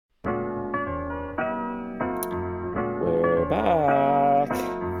back.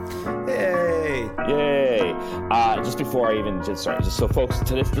 Hey! Yay! Just before I even sorry, just so folks,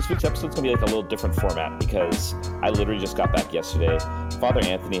 this week's episode's gonna be like a little different format because I literally just got back yesterday. Father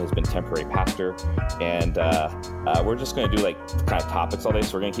Anthony has been temporary pastor, and we're just gonna do like kind of topics all day.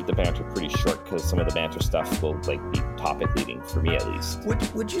 So we're gonna keep the banter pretty short because some of the banter stuff will like be topic leading for me at least.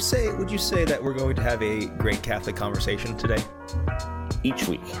 Would you say that we're going to have a great Catholic conversation today? Each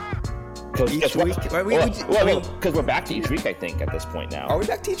week. Each week? Because we're back to each week, I think, at this point now. Are we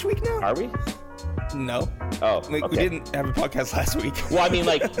back to each week now? Are we? No. Oh, okay. We didn't have a podcast last week. Well, I mean,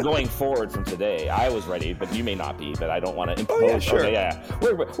 like, going forward from today, I was ready, but you may not be, but I don't want to impose. Oh, yeah, sure. Okay, yeah.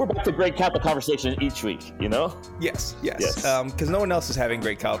 We're back to great Catholic conversation each week, you know? Yes. Because no one else is having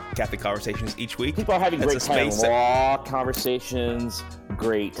great Catholic conversations each week. People are having great kind of raw conversations,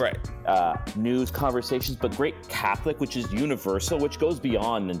 great news conversations, but great Catholic, which is universal, which goes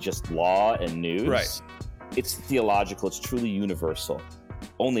beyond than just law and news. Right. It's theological. It's truly universal.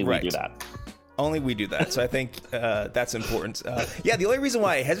 Only we do that. Only we do that. So I think that's important. The only reason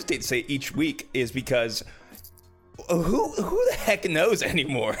why I hesitate to say each week is because who the heck knows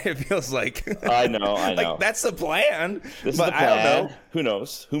anymore? It feels like. I know. Like, that's the plan. This is the plan. I don't know. Who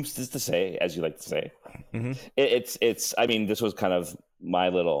knows? Whom's this to say, as you like to say. Mm-hmm. It's. I mean, this was kind of my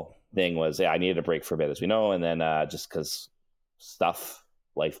little thing was, I needed a break for a bit, as we know, and then just because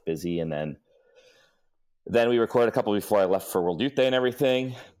life busy, and then we recorded a couple before I left for World Youth Day and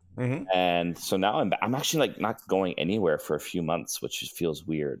everything. Mm-hmm. And so now I'm actually like not going anywhere for a few months, which feels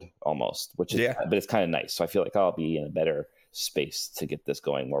weird almost, but it's kind of nice. So I feel like I'll be in a better space to get this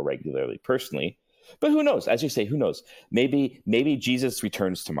going more regularly personally. But who knows? As you say, who knows? Maybe Jesus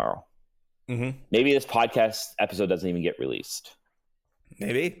returns tomorrow. Mm-hmm. Maybe this podcast episode doesn't even get released.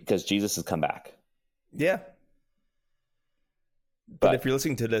 Maybe because Jesus has come back. Yeah. But if you're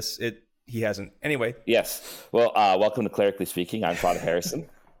listening to this, he hasn't. Anyway. Yes. Well, welcome to Clerically Speaking. I'm Father Harrison.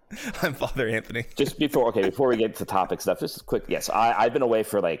 I'm Father Anthony. Just before we get to topic stuff, just quick. Yes, I've been away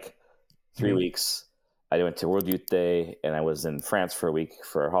for like 3 weeks. I went to World Youth Day, and I was in France for a week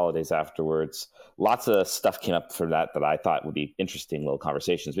for holidays afterwards. Lots of stuff came up from that I thought would be interesting little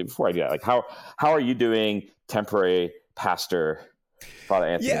conversations. But before I do that, like how are you doing, temporary pastor Father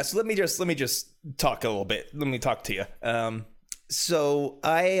Anthony? Yeah, so let me just talk a little bit. Let me talk to you. So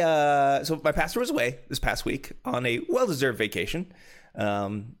my pastor was away this past week on a well-deserved vacation.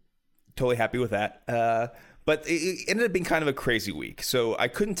 Totally happy with that. But it ended up being kind of a crazy week. So I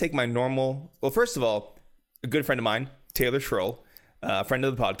couldn't take my normal. Well, first of all, a good friend of mine, Taylor Schroll, friend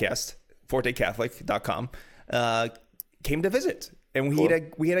of the podcast, fortecatholic.com, came to visit, and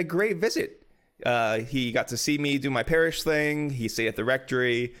we had a great visit. He got to see me do my parish thing. He stayed at the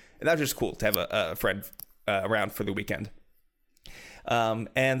rectory, and that was just cool to have a friend around for the weekend. And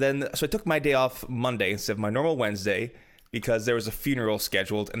then so I took my day off Monday instead of my normal Wednesday, because there was a funeral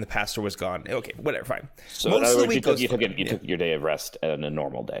scheduled and the pastor was gone. Okay, whatever, fine. So in other words, you took your day of rest on a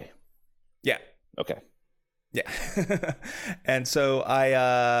normal day. Yeah. Okay. Yeah. And so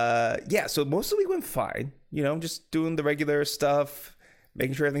so most of the week went fine. You know, just doing the regular stuff,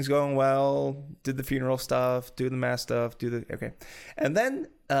 making sure everything's going well, did the funeral stuff, do the mass stuff, okay. And then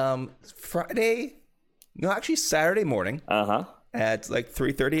Saturday morning at like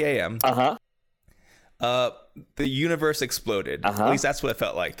 3:30 a.m. The universe exploded. At least that's what it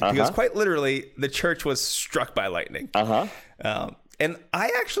felt like. Because quite literally, the church was struck by lightning. And I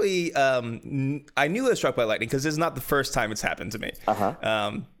actually, I knew it was struck by lightning because this is not the first time it's happened to me.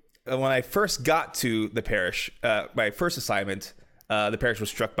 When I first got to the parish, my first assignment, the parish was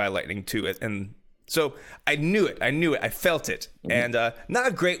struck by lightning too. And so I knew it. I felt it. And not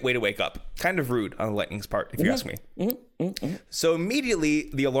a great way to wake up. Kind of rude on the lightning's part, if you ask me. So immediately,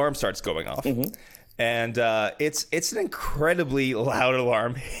 the alarm starts going off. And it's an incredibly loud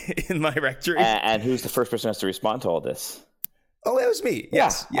alarm in my rectory. And who's the first person who has to respond to all this? Oh, it was me.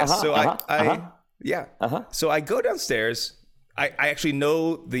 Yes. So I go downstairs. I actually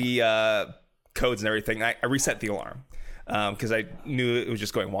know the codes and everything. I reset the alarm because I knew it was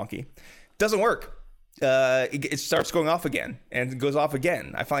just going wonky. Doesn't work. It starts going off again, and it goes off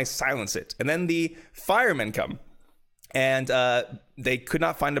again. I finally silence it, and then the firemen come. And they could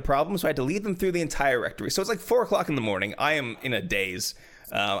not find a problem, so I had to lead them through the entire rectory. So it's like 4:00 in the morning. I am in a daze.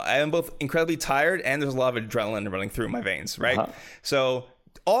 I am both incredibly tired, and there's a lot of adrenaline running through my veins, right? So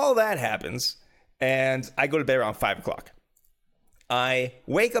all that happens, and I go to bed around 5:00. I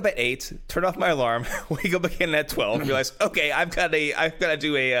wake up at 8, turn off my alarm, wake up again at 12, realize, okay, I've got to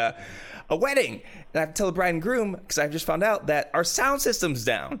do a wedding. And I have to tell the bride and groom, because I've just found out that our sound system's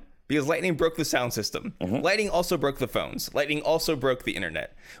down. Because lightning broke the sound system. Lightning also broke the phones. Lightning also broke the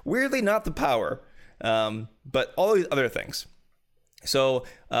internet. Weirdly, not the power. but all these other things. So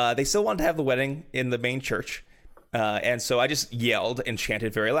they still wanted to have the wedding in the main church. And so I just yelled and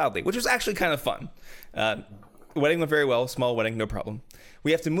chanted very loudly, which was actually kind of fun. The wedding went very well. Small wedding, no problem.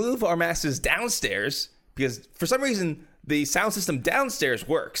 We have to move our masses downstairs because for some reason the sound system downstairs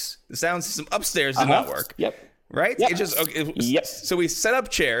works. The sound system upstairs did not work. Yep. Right? Yep. It just Yep. So we set up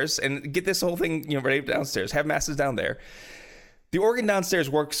chairs and get this whole thing, ready downstairs. Have masses down there. The organ downstairs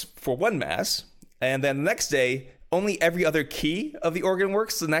works for one mass, and then the next day, only every other key of the organ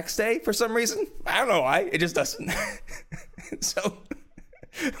works the next day for some reason. I don't know why. It just doesn't. So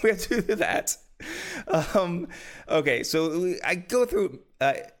we have to do that. Okay, so I go through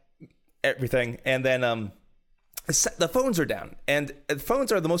everything, and then the phones are down. And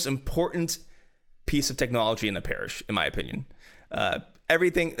phones are the most important piece of technology in the parish, in my opinion.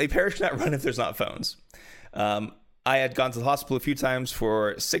 The parish cannot run if there's not phones. I had gone to the hospital a few times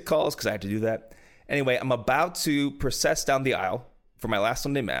for sick calls because I had to do that. Anyway, I'm about to process down the aisle for my last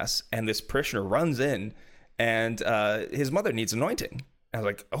Sunday Mass, and this parishioner runs in, and his mother needs anointing. I was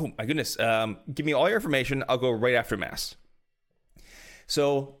like, oh my goodness, give me all your information. I'll go right after Mass.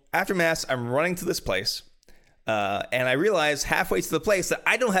 So after Mass, I'm running to this place, and I realize halfway to the place that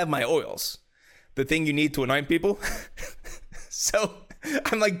I don't have my oils, the thing you need to anoint people. So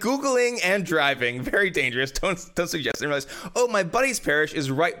I'm like Googling and driving, very dangerous. Don't suggest. And realize, oh, my buddy's parish is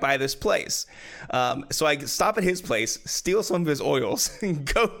right by this place. So I stop at his place, steal some of his oils, and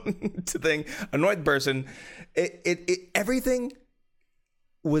go to the thing, anoint the person. Everything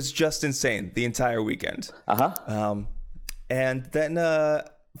was just insane the entire weekend. And then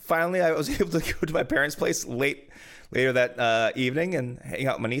finally, I was able to go to my parents' place later that evening and hang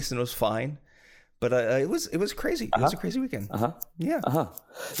out with my niece, and it was fine. But it was crazy. It was a crazy weekend. Yeah.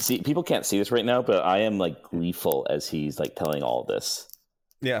 See, people can't see this right now, but I am like gleeful as he's like telling all this.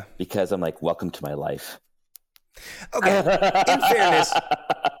 Yeah. Because I'm like, welcome to my life. Okay. In fairness,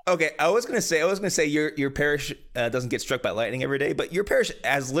 okay, I was gonna say your parish doesn't get struck by lightning every day, but your parish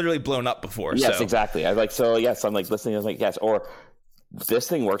has literally blown up before. Yes, so. Exactly. I'm like listening. I'm like, yes, or this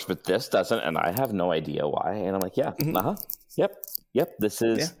thing works, but this doesn't, and I have no idea why. And I'm like, yeah, yep. This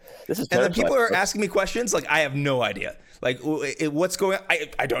is. And then people are asking me questions like I have no idea. Like, what's going on?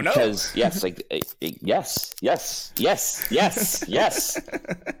 I don't know. Because yes, like yes. Yes.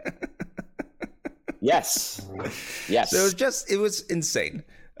 So it was insane.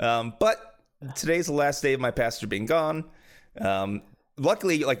 But today's the last day of my pastor being gone.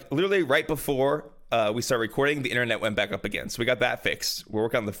 Luckily, like literally right before we start recording, the internet went back up again. So we got that fixed. We're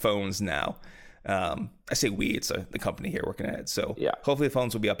working on the phones now. I say we, it's the company here working at it. So yeah, hopefully the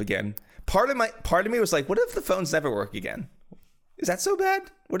phones will be up again. Part of me was like, what if the phones never work again? Is that so bad?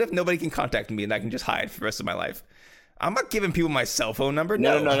 What if nobody can contact me and I can just hide for the rest of my life? I'm not giving people my cell phone number.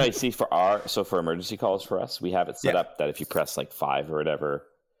 No. You see, for emergency calls for us, we have it set up that if you press like 5 or whatever,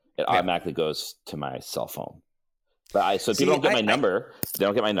 it automatically goes to my cell phone. But people don't get my number. They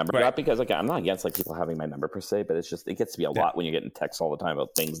don't get my number, not because I'm not against like people having my number per se, but it's just it gets to be a lot when you're getting texts all the time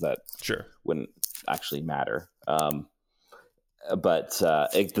about things that wouldn't actually matter. But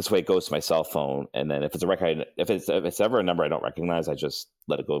this way it goes to my cell phone, and then if it's if it's ever a number I don't recognize, I just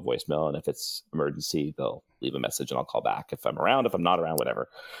let it go to voicemail, and if it's emergency, they'll leave a message and I'll call back if I'm around. If I'm not around, whatever.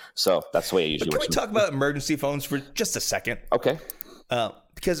 So that's the way I usually. But can we talk about emergency phones for just a second? Okay.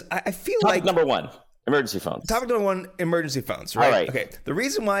 Because I feel Topic number 1. Emergency phones. Topic number 1, emergency phones, right? All right. Okay. The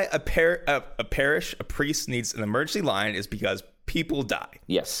reason why a priest needs an emergency line is because people die.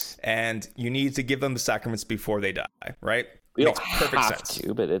 Yes. And you need to give them the sacraments before they die, right? We don't have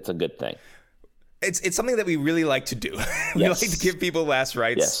to, but it's a good thing. It's something that we really like to do. We like to give people last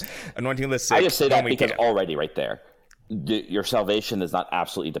rites, anointing the sick. I just say that because already right there, your salvation does not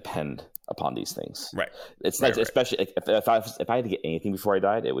absolutely depend upon these things. Right. It's nice, especially like, if I had to get anything before I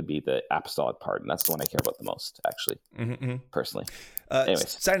died, it would be the apostolic part, and that's the one I care about the most, actually, personally.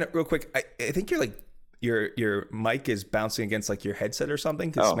 Anyways, sign up real quick. I think you're like your mic is bouncing against like your headset or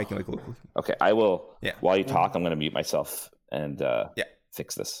something. It's making like a little... Okay, I will. Yeah. While you talk, I'm going to mute myself and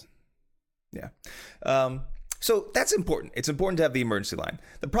fix this. Yeah. So that's important. It's important to have the emergency line.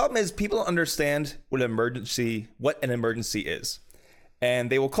 The problem is people don't understand what an emergency is.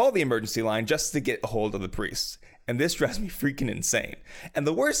 And they will call the emergency line just to get a hold of the priest. And this drives me freaking insane. And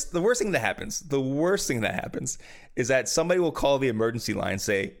the worst thing that happens is that somebody will call the emergency line,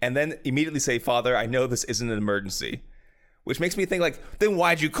 and then immediately say, "Father, I know this isn't an emergency," which makes me think like, then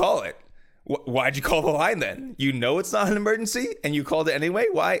why'd you call it? Why'd you call the line then? You know it's not an emergency and you called it anyway?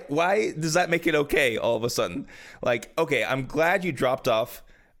 Why does that make it okay all of a sudden? Like, okay, I'm glad you dropped off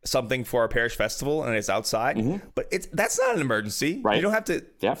something for our parish festival and it's outside, but that's not an emergency. Right. You don't have to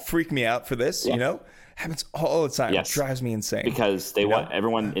freak me out for this. You know, happens all the time. Yes. It drives me insane because they want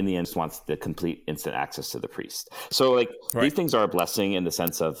everyone in the end just wants the complete instant access to the priest. So like these things are a blessing in the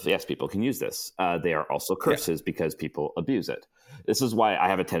sense of, yes, people can use this. They are also curses because people abuse it. This is why I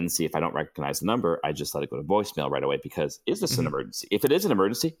have a tendency, if I don't recognize the number, I just let it go to voicemail right away, because is this an emergency? If it is an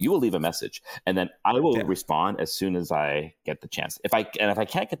emergency, you will leave a message and then I will respond as soon as I get the chance. If I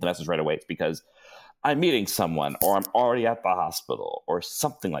can't get the message right away, it's because I'm meeting someone or I'm already at the hospital or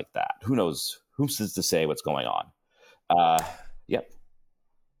something like that. Who knows? Who's to say what's going on? Yep.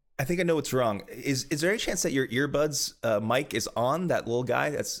 I think I know what's wrong. Is there any chance that your earbuds mic is on that little guy?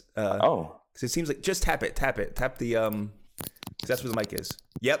 That's because it seems like just tap the because that's where the mic is.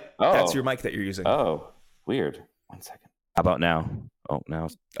 Yep, that's your mic that you're using. Oh, weird. 1 second. How about now? Oh, now.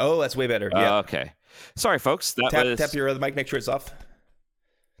 Oh, that's way better. Yeah. Okay. Sorry, folks. Tap your other mic. Make sure it's off.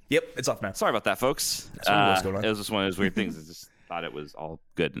 Yep, it's off now. Sorry about that, folks. What's going on. It was just one of those weird things. I just thought it was all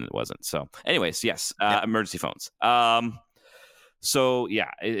good and it wasn't. So, anyways, yes, emergency phones. So yeah,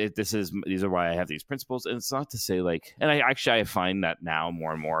 these are why I have these principles, and it's not to say like, and I find that now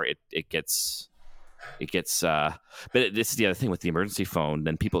more and more it gets. But this is the other thing with the emergency phone.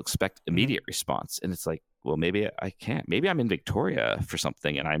 Then people expect immediate response, and it's like, well, maybe I can't. Maybe I'm in Victoria for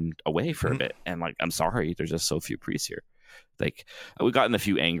something, and I'm away for a bit, and like, I'm sorry, there's just so few priests here. Like, we gotten a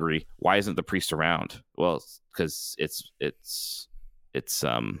few angry. Why isn't the priest around? Well, because it's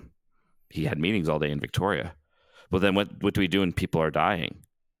he had meetings all day in Victoria. Well, then what do we do when people are dying?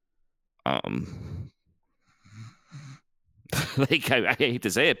 Like I hate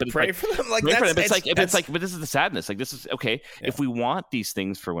to say it, but pray for them. Like that's, but this is the sadness. Like, this is okay. Yeah. If we want these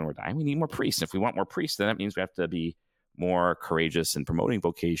things for when we're dying, we need more priests. And if we want more priests, then that means we have to be more courageous in promoting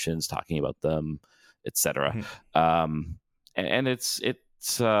vocations, talking about them, etc. And it's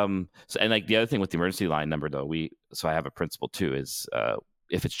so, and like the other thing with the emergency line number though, so I have a principle too, is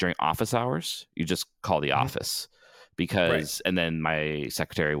if it's during office hours, you just call the office. Because and then my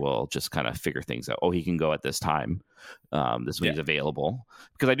secretary will just kind of figure things out. Oh, he can go at this time. This when he's available.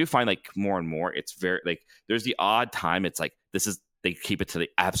 Because I do find like more and more, it's very like there's the odd time. It's like they keep it to the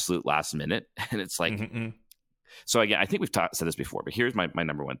absolute last minute, and it's like. So again, I think we've said this before, but here's my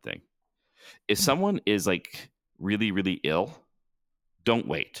number one thing: if someone is like really really ill, don't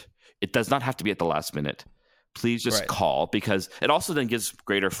wait. It does not have to be at the last minute. Please just call, because it also then gives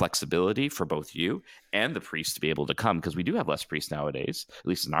greater flexibility for both you and the priest to be able to come, because we do have less priests nowadays, at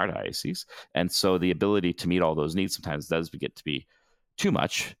least in our diocese. And so the ability to meet all those needs sometimes does get to be too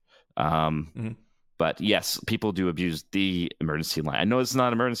much. But yes, people do abuse the emergency line. I know it's not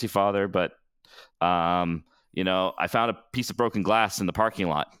an emergency, Father, but I found a piece of broken glass in the parking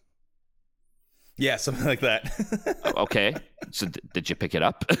lot. Yeah, something like that. Okay. So did you pick it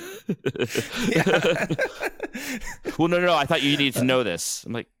up? Well, no. I thought you needed to know this.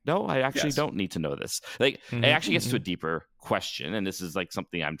 I'm like, no, I actually don't need to know this. Like, it actually gets to a deeper question. And this is like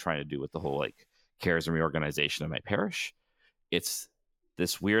something I'm trying to do with the whole like cares and reorganization of my parish. It's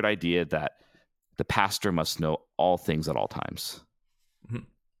this weird idea that the pastor must know all things at all times,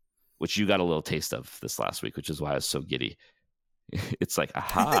 which you got a little taste of this last week, which is why I was so giddy. It's like,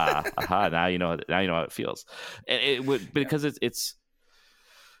 aha. Now you know how it feels, and it would, because it's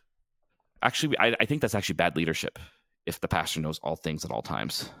actually, I think that's actually bad leadership if the pastor knows all things at all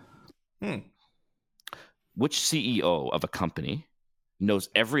times. Which CEO of a company knows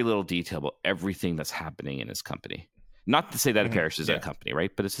every little detail about everything that's happening in his company? Not to say that a parish is a company,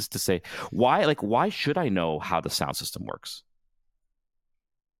 right? But it's just to say, why should I know how the sound system works?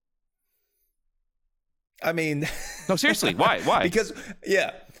 I mean, no, seriously, why? Because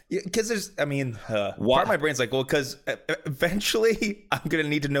there's, part of my brain's like, well, because eventually I'm going to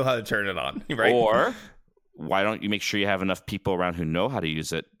need to know how to turn it on, right? Or why don't you make sure you have enough people around who know how to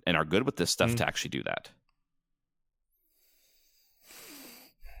use it and are good with this stuff to actually do that?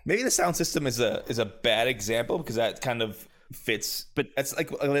 Maybe the sound system is a bad example, because that kind of fits, but that's like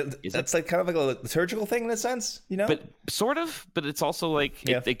kind of like a liturgical thing in a sense, But sort of, but it's also like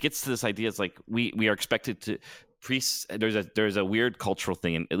it gets to this idea. It's like we are expected to priests. There's a weird cultural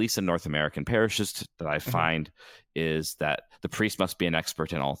thing, at least in North American parishes, that I find is that the priest must be an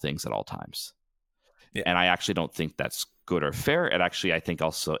expert in all things at all times. Yeah. And I actually don't think that's good or fair. It actually, I think,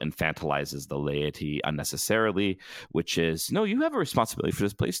 also infantilizes the laity unnecessarily, which is, no, you have a responsibility for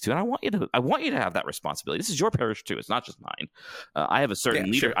this place too, and I want you to have that responsibility. This is your parish too. It's not just mine. I have a certain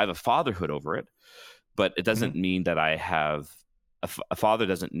leader. Sure. I have a fatherhood over it, but it doesn't mean that I have a father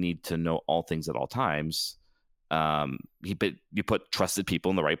doesn't need to know all things at all times. But you put trusted people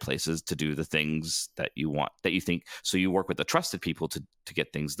in the right places to do the things that you want, that you think. So you work with the trusted people to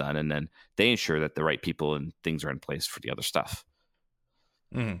get things done, and then they ensure that the right people and things are in place for the other stuff.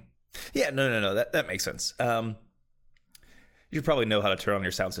 Mm-hmm. Yeah, no. That makes sense. You probably know how to turn on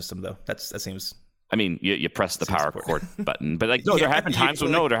your sound system, though. That seems. I mean, you press the power cord button, but like, no, there have been times.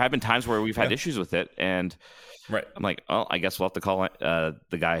 There have been times where we've had issues with it, and right. I'm like, oh, I guess we'll have to call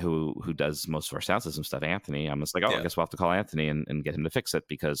the guy who does most of our sound system stuff, Anthony. I'm just like, I guess we'll have to call Anthony and get him to fix it,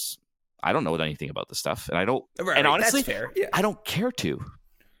 because I don't know anything about this stuff, and I don't. Right, and honestly, that's fair. Yeah. I don't care to.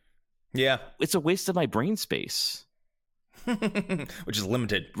 Yeah, it's a waste of my brain space, which is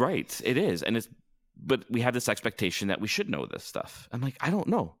limited. Right, it is, and it's. But we have this expectation that we should know this stuff. I'm like, I don't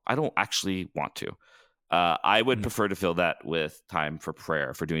know. I don't actually want to. I would prefer to fill that with time for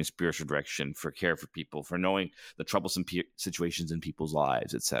prayer, for doing spiritual direction, for care for people, for knowing the troublesome situations in people's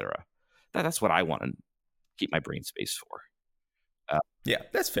lives, etc. That's what I want to keep my brain space for. Yeah,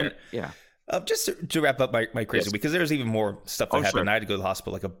 that's fair. Yeah. Just to wrap up my crazy week, because there's even more stuff that happened. Sure. I had to go to the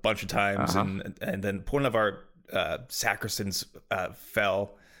hospital like a bunch of times, and then one of our sacristans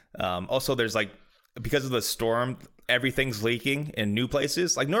fell. Also, there's like, because of the storm, everything's leaking in new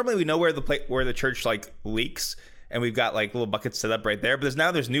places. Like normally we know where the church like leaks, and we've got like little buckets set up right there. But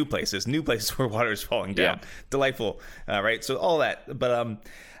there's new places where water is falling down. Yeah. Delightful, right? So all that. But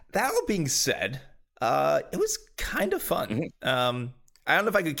that all being said, it was kind of fun. Mm-hmm. I don't know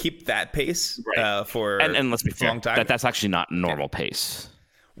if I could keep that pace for and let's be a long time. That's actually not normal pace.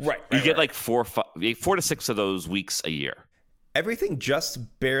 Right. You get like 4 to 6 of those weeks a year. Everything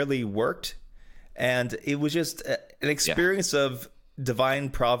just barely worked. And it was just an experience of divine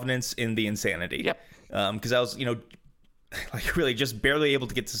providence in the insanity. Yep. Because I was, like really just barely able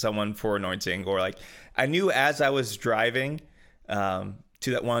to get to someone for anointing, or like I knew as I was driving to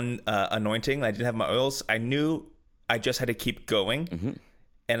that one anointing, I didn't have my oils. I knew I just had to keep going,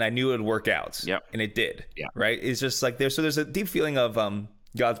 and I knew it would work out. Yep. And it did. Yeah. Right. It's just like there's a deep feeling of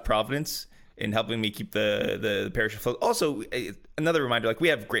God's providence in helping me keep the parish afloat. Also, another reminder, like we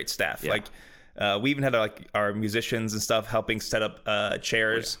have great staff. Yeah. Like. We even had our musicians and stuff helping set up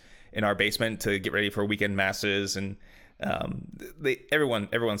chairs in our basement to get ready for weekend masses, and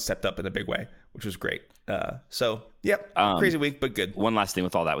everyone stepped up in a big way, which was great. Crazy week, but good. One last thing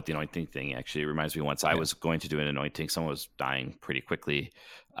with all that, with the anointing thing, actually, it reminds me once I was going to do an anointing, someone was dying pretty quickly.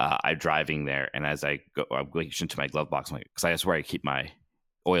 I'm driving there, and as I go, I'm going into my glove box, because that's where I keep my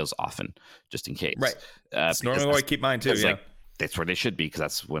oils often, just in case. Right. It's normally where I keep mine too. Yeah. Like, that's where they should be, because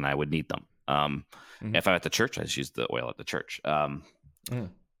that's when I would need them. If I'm at the church, I just use the oil at the church. And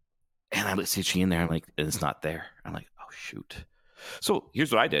I look in there, I'm like, it's not there. I'm like, oh shoot. So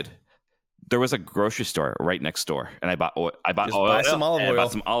here's what I did. There was a grocery store right next door, and I bought oil. Buy some olive oil. I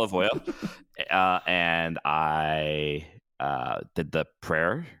bought some olive oil, and I did the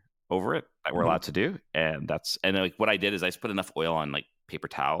prayer over it that we're allowed to do, and like what I did is I just put enough oil on like paper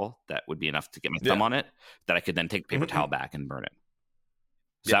towel that would be enough to get my thumb on it, that I could then take the paper towel back and burn it.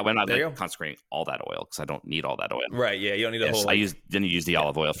 So that way I'm not like consecrating all that oil, because I don't need all that oil. Right. Yeah. You don't need a whole. Then you use the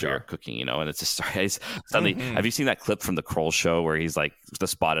olive oil for your cooking, and it's just suddenly. Have you seen that clip from the Kroll show where he's like the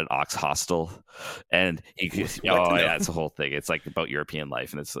spotted ox hostel, and it's a whole thing. It's like about European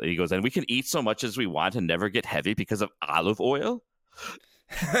life, and he goes, and we can eat so much as we want and never get heavy because of olive oil.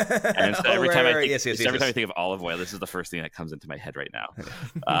 And so every time I think of olive oil, this is the first thing that comes into my head right now.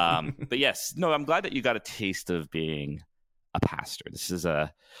 But yes, no, I'm glad that you got a taste of being a pastor. These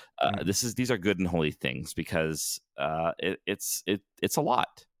are good and holy things, because it's a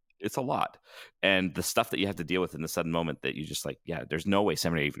lot. It's a lot, and the stuff that you have to deal with in the sudden moment that you just like, there's no way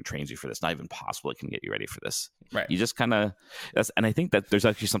seminary even trains you for this. Not even possible it can get you ready for this. Right. You just kind of and I think that there's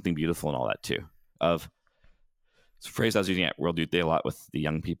actually something beautiful in all that too. Of it's a phrase I was using at World Youth Day a lot with the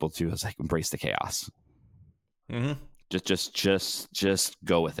young people too. It's like, embrace the chaos. Just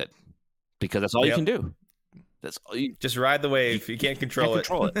go with it, because that's all you can do. That's all just ride the wave. You can't control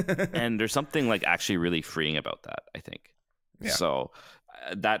it. And there's something like actually really freeing about that, I think. Yeah. So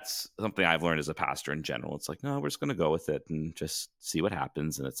that's something I've learned as a pastor in general. It's like, no, we're just going to go with it and just see what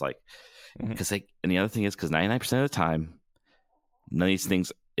happens. And it's like, because and the other thing is, because 99% of the time, none of these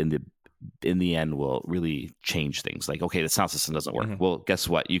things in the end will really change things. Like, okay, the sound system doesn't work. Well, guess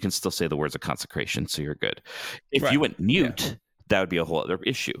what? You can still say the words of consecration, so you're good. If you went mute, that would be a whole other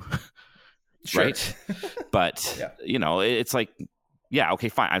issue. Sure. Right. But it's like, okay,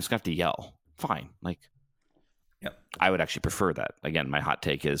 fine, I'm just gonna have to yell. Fine. Like, I would actually prefer that. Again, my hot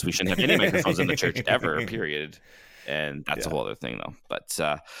take is we shouldn't have any microphones in the church ever, period. And that's a whole other thing though. But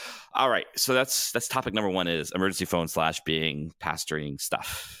all right, so that's topic number 1 is emergency phone / being pastoring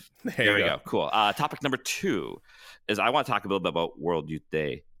stuff. There There you we go. go. Cool. Topic number 2 is I want to talk a little bit about World Youth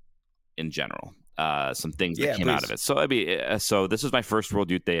Day in general. Some things that Yeah, came out of please. it. So this was my first World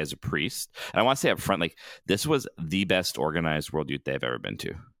Youth Day as a priest, and I want to say up front, like this was the best organized World Youth Day I've ever been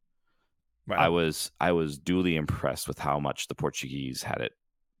to. I Wow. was duly impressed with how much the Portuguese had it.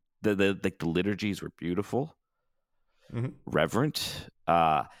 The liturgies were beautiful, reverent.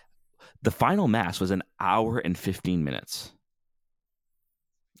 The final mass was an hour and 15 minutes.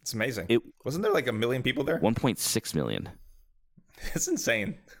 It's amazing. It Wasn't there like 1 million people there? 1.6 million. It's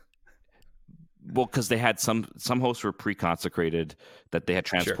insane. Well, because they had some hosts were pre-consecrated that they had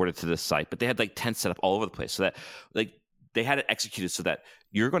transported to this site, but they had like tents set up all over the place, so that like they had it executed so that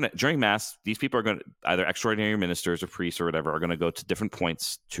you're going to during mass, these people are going to either extraordinary ministers or priests or whatever are going to go to different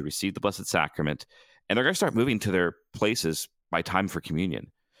points to receive the Blessed Sacrament, and they're going to start moving to their places by time for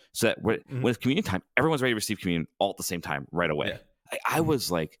communion, so that when it's communion time, everyone's ready to receive communion all at the same time right away. Yeah. I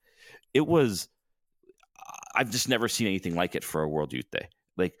was like, it was. I've just never seen anything like it for a World Youth Day.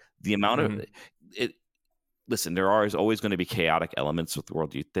 Like the amount of it. Listen, there are always going to be chaotic elements with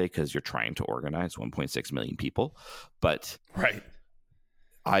World Youth Day because you're trying to organize 1.6 million people, but Right.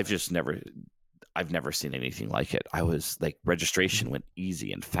 I've never seen anything like it. I was like, registration went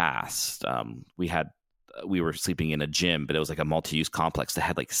easy and fast. We were sleeping in a gym, but it was like a multi-use complex that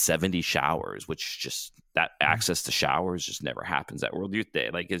had like 70 showers, which just that access to showers just never happens at World Youth Day.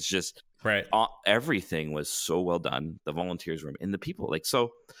 Like it's just Right. Everything was so well done. The volunteers were and the people like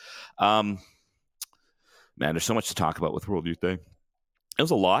so. Man, there's so much to talk about with World Youth Day. It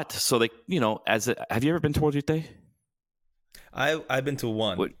was a lot. So like, have you ever been to World Youth Day? I've been to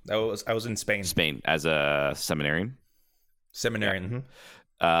one. What? I was in Spain. Spain as a seminarian. Seminarian.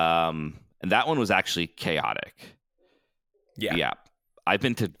 Yeah. And that one was actually chaotic. Yeah. I've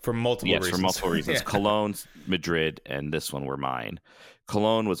been to for multiple reasons. For multiple reasons. Yeah. Cologne, Madrid, and this one were mine.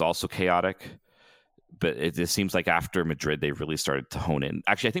 Cologne was also chaotic, but it just seems like after Madrid they really started to hone in.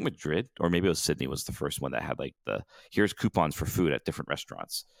 Actually, I think Madrid or maybe it was Sydney was the first one that had like here's coupons for food at different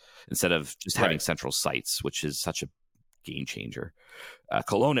restaurants instead of just having central sites, which is such a game changer.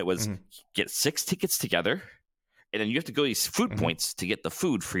 Cologne, it was get 6 tickets together. And then you have to go to these food points to get the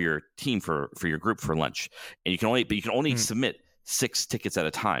food for your team for your group for lunch. And you can only submit 6 tickets at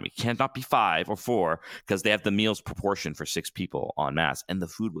a time. It cannot be 5 or 4 because they have the meals proportion for 6 people en masse. And the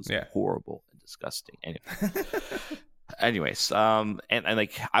food was horrible and disgusting. Anyways, and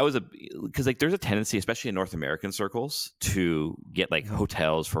like I was because like there's a tendency, especially in North American circles, to get like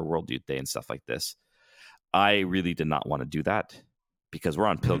hotels for World Youth Day and stuff like this. I really did not want to do that because we're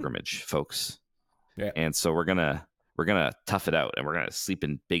on pilgrimage, folks. Yeah. And so we're gonna tough it out and we're gonna sleep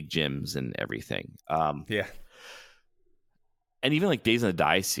in big gyms and everything. Yeah. And even like days in the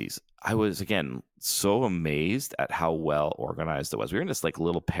diocese, I was again so amazed at how well organized it was. We were in this like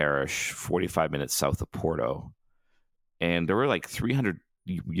little parish 45 minutes south of Porto, and there were like 300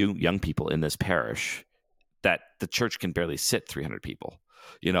 young people in this parish that the church can barely sit 300 people,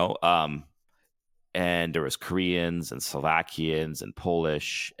 and there was Koreans and Slovakians and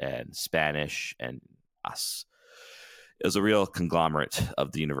Polish and Spanish and us. It was a real conglomerate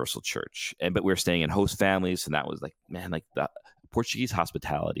of the universal church. But we were staying in host families, and that was like, man, like the Portuguese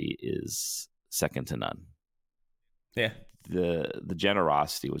hospitality is second to none. Yeah. The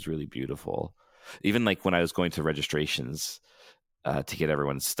generosity was really beautiful. Even like when I was going to registrations to get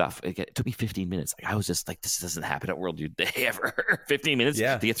everyone's stuff, it took me 15 minutes. Like I was just like, this doesn't happen at World Youth Day ever. 15 minutes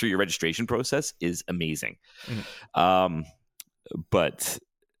to get through your registration process is amazing. But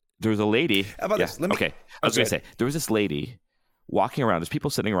there was a lady. How about this? I was going to say, there was this lady walking around. There's people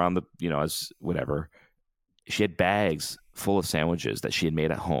sitting around as whatever. She had bags full of sandwiches that she had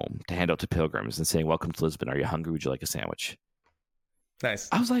made at home to hand out to pilgrims and saying, "Welcome to Lisbon. Are you hungry? Would you like a sandwich?" Nice.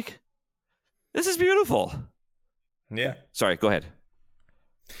 I was like, this is beautiful. Yeah. Sorry, go ahead.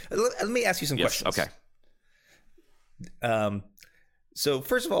 Let me ask you some questions. Okay. So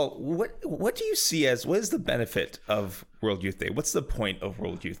first of all, what do you see as what is the benefit of World Youth Day? What's the point of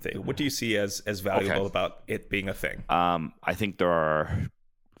World Youth Day? What do you see as valuable about it being a thing? I think there are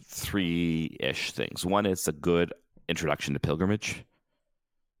 3-ish things. One is a good introduction to pilgrimage.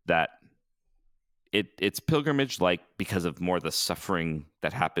 That it's pilgrimage like because of more the suffering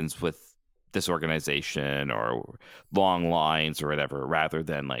that happens with disorganization or long lines or whatever, rather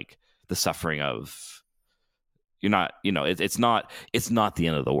than like the suffering of it's not the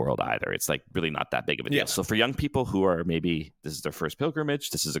end of the world either. It's like really not that big of a deal. Yeah. So for young people who are maybe this is their first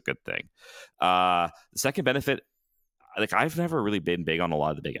pilgrimage, this is a good thing. The second benefit, like I've never really been big on a lot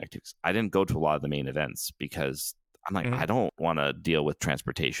of the big activities. I didn't go to a lot of the main events because I'm like, I don't want to deal with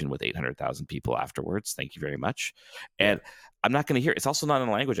transportation with 800,000 people afterwards. Thank you very much. And I'm not going to hear it. It's also not in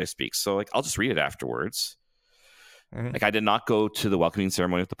a language I speak. So like, I'll just read it afterwards. Like, I did not go to the welcoming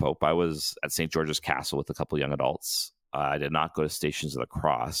ceremony with the Pope. I was at St. George's Castle with a couple of young adults. I did not go to Stations of the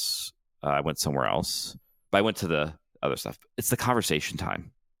Cross. I went somewhere else, but I went to the other stuff. It's the conversation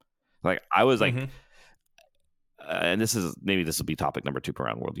time. Like, I was like, and this will be topic number 2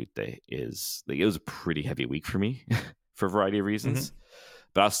 around World Youth Day, is like, it was a pretty heavy week for me for a variety of reasons,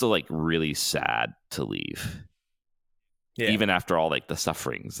 but I was still like really sad to leave. Even after all like the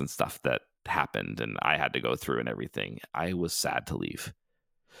sufferings and stuff that happened and I had to go through and everything, I was sad to leave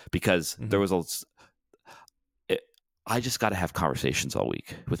because there was I just got to have conversations all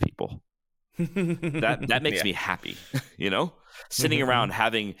week with people. That makes me happy, you know, sitting around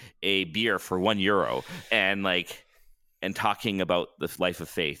having a beer for €1 and talking about the life of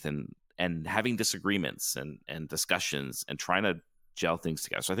faith and having disagreements and discussions and trying to gel things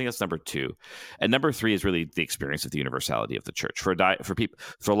together. So I think that's number 2. And number 3 is really the experience of the universality of the church. For a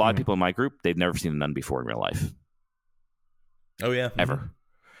lot of people in my group, they've never seen a nun before in real life. Oh yeah. Ever.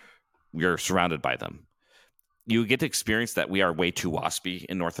 We're surrounded by them. You get to experience that we are way too waspy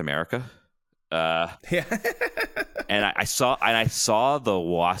in North America. And I saw the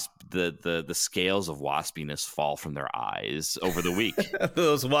wasp, the scales of waspiness fall from their eyes over the week.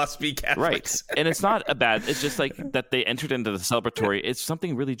 Those waspy Catholics. Right. And it's not a bad, it's just like that they entered into the celebratory. It's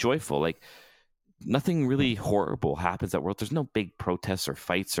something really joyful. Like, nothing really horrible happens at world. There's no big protests or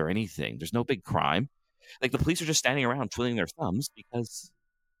fights or anything. There's no big crime. Like, the police are just standing around twiddling their thumbs because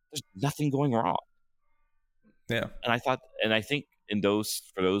there's nothing going wrong. Yeah. And I think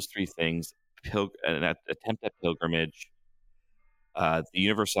for those 3 things, an attempt at pilgrimage, the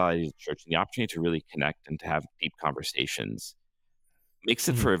universality of the church, and the opportunity to really connect and to have deep conversations makes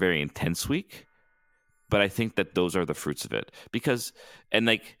it for a very intense week. But I think that those are the fruits of it. Because, and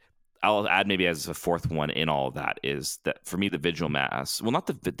like, I'll add maybe as a 4th one in all of that, is that for me, the vigil mass, well, not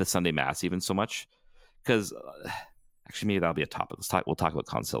the Sunday mass even so much, because actually maybe that'll be a topic. We'll talk about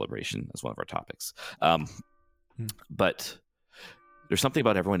concelebration as one of our topics. But there's something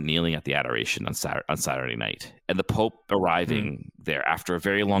about everyone kneeling at the adoration on Saturday night, and the Pope arriving there after a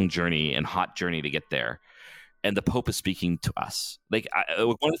very long journey and hot journey to get there, and the Pope is speaking to us. Like, one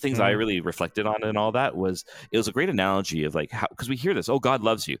of the things I really reflected on in all that was, it was a great analogy of like how, because we hear this, oh, God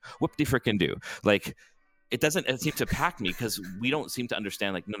loves you, whoop de frickin' do. Like, it seem to pack me because we don't seem to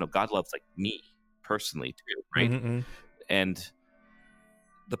understand, like, no, God loves like me personally too, right? And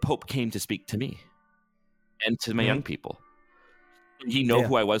the Pope came to speak to me and to my young people. Did he know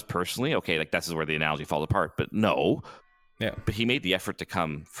who I was personally? Okay, like, this is where the analogy falls apart. But no. Yeah. But he made the effort to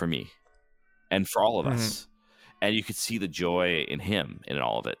come for me and for all of us. And you could see the joy in him in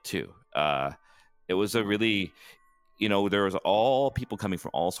all of it too. It was a really, there was all people coming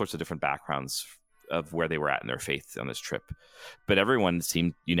from all sorts of different backgrounds of where they were at in their faith on this trip. But everyone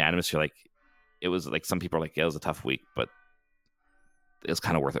seemed unanimous. Like, it was like, some people are like, yeah, it was a tough week, but it was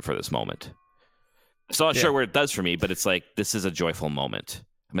kind of worth it for this moment. Still not sure where it does for me, but it's like, this is a joyful moment.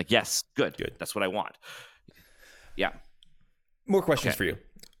 I'm like, yes, good. That's what I want. Yeah. More questions for you.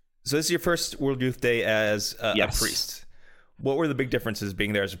 So this is your first World Youth Day as a priest. What were the big differences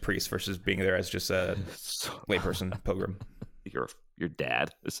being there as a priest versus being there as just a layperson, pilgrim? Your dad,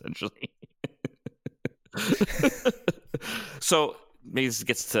 essentially. So maybe this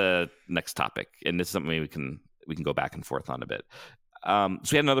gets to next topic, and this is something we can go back and forth on a bit. So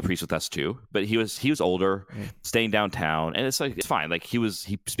we had another priest with us too, but he was older, staying downtown, and it's like, it's fine. Like, he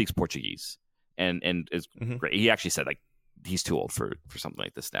speaks Portuguese, and it's great. He actually said, like, he's too old for something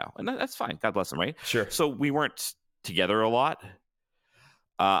like this now, and that's fine. God bless him, right? Sure. So we weren't together a lot.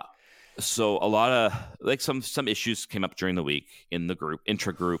 So a lot of like some issues came up during the week in the group,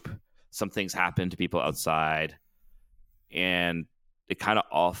 intra-group. Some things happened to people outside, and it kind of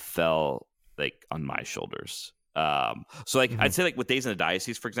all fell like on my shoulders. So like, I'd say, like, with Days in the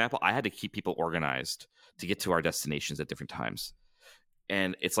Diocese, for example, I had to keep people organized to get to our destinations at different times.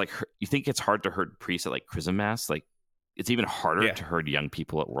 And it's like, you think it's hard to herd priests at like Chrism Mass. Like, it's even harder to herd young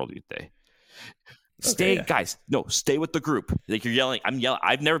people at World Youth Day. Guys, no, stay with the group. Like, you're yelling. I'm yelling.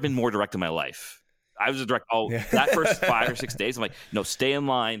 I've never been more direct in my life. I was a direct. That first 5 or 6 days, I'm like, no, stay in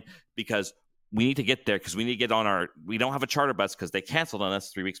line, because we need to get there, because we need to get on we don't have a charter bus because they canceled on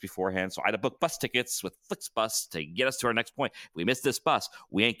us 3 weeks beforehand. So I had to book bus tickets with Flixbus to get us to our next point. If we miss this bus,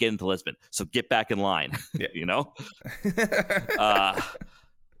 we ain't getting to Lisbon. So get back in line,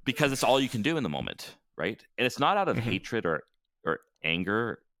 because it's all you can do in the moment, right? And it's not out of hatred or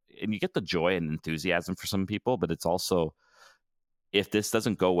anger. And you get the joy and enthusiasm for some people, but it's also, if this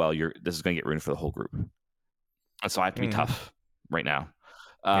doesn't go well, this is going to get ruined for the whole group. And so I have to be tough right now.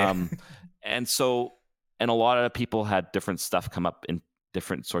 Yeah. And so, and a lot of people had different stuff come up in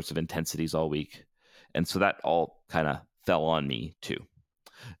different sorts of intensities all week. And so that all kind of fell on me too.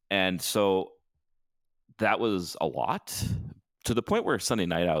 And so that was a lot, to the point where Sunday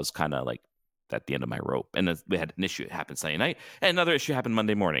night I was kind of like at the end of my rope. And then we had an issue that happened Sunday night, and another issue happened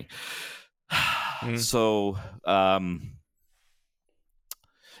Monday morning. So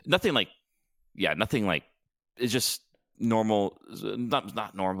nothing like it's just normal,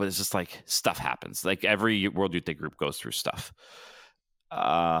 not normal, but it's just like stuff happens. Like every World Youth Day group goes through stuff.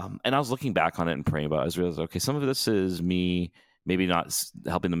 And I was looking back on it and praying about it. I was realizing, okay, some of this is me maybe not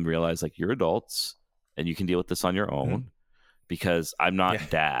helping them realize like you're adults and you can deal with this on your own, because I'm not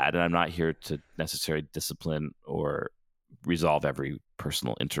dad, and I'm not here to necessarily discipline or resolve every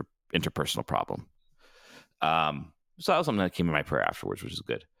personal interpersonal problem. So that was something that came in my prayer afterwards, which is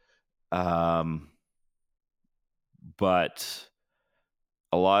good. But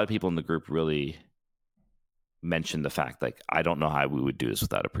a lot of people in the group really mentioned the fact, like, I don't know how we would do this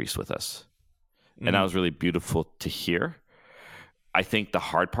without a priest with us. And that was really beautiful to hear. I think the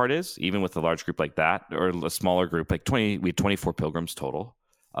hard part is, even with a large group like that, or a smaller group, like we had 24 pilgrims total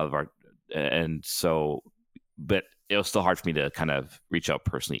of our, and so, but it was still hard for me to kind of reach out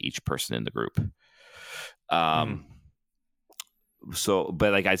personally, each person in the group. So,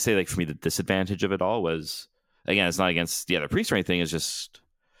 but like, I'd say, like, for me, the disadvantage of it all was, again, it's not against the other priests or anything. It's just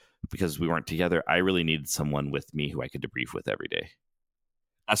because we weren't together. I really needed someone with me who I could debrief with every day.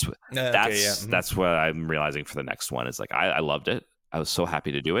 That's what I'm realizing for the next one. Is like, I loved it. I was so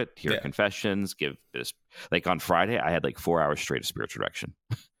happy to do it. Hear confessions, give this, like on Friday, I had like 4 hours straight of spiritual direction.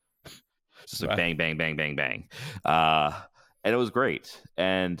 Just like bang, bang, bang, bang, bang. And it was great.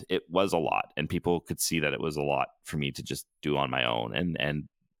 And it was a lot. And people could see that it was a lot for me to just do on my own and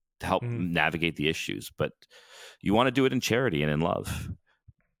to help navigate the issues. But you want to do it in charity and in love.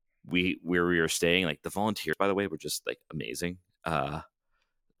 Where we were staying, like, the volunteers, by the way, were just like amazing. A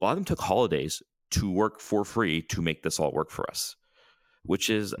lot of them took holidays to work for free to make this all work for us,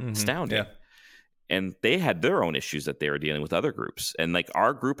 which is astounding. Yeah. And they had their own issues that they were dealing with other groups. And like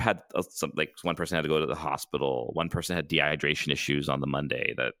our group had some, like, one person had to go to the hospital. One person had dehydration issues on the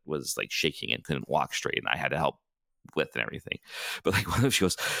Monday that was like shaking and couldn't walk straight. And I had to help with and everything. But like, one of them, she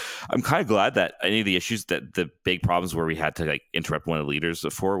goes, I'm kind of glad that any of the issues, that the big problems where we had to like interrupt one of the leaders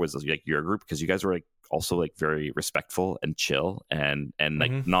for, was like your group, because you guys were like also like very respectful and chill and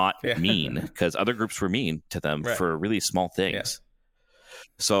like not mean, because other groups were mean to them for really small things. Yeah.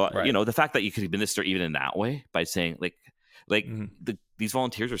 So, you know, the fact that you could administer even in that way by saying these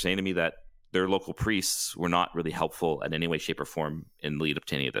volunteers were saying to me that their local priests were not really helpful in any way, shape, or form in the lead up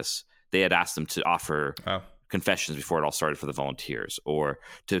to any of this. They had asked them to offer confessions before it all started for the volunteers, or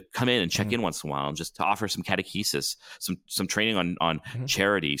to come in and check in once in a while, and just to offer some catechesis, some training on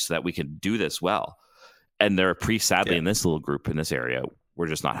charity, so that we could do this well. And there are priests, sadly, in this little group in this area, were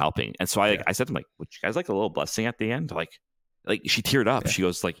just not helping. And so I said to them, like, would you guys like a little blessing at the end? Like she teared up. She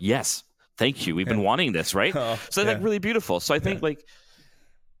goes like, yes, thank you. We've been wanting this, right? So like, really beautiful. So I think like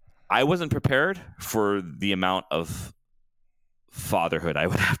I wasn't prepared for the amount of fatherhood I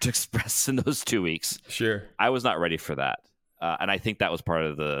would have to express in those 2 weeks. Sure. I was not ready for that. And I think that was part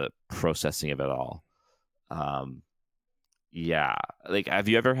of the processing of it all. Yeah. Like, have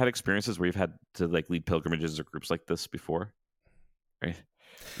you ever had experiences where you've had to like lead pilgrimages or groups like this before? Right.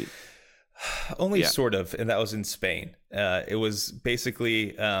 Only sort of, and that was in Spain. It was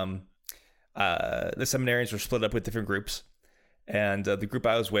basically the seminarians were split up with different groups, and the group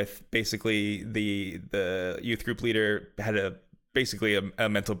I was with, basically the youth group leader had basically a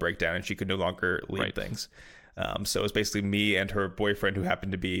mental breakdown, and she could no longer lead things. So it was basically me and her boyfriend, who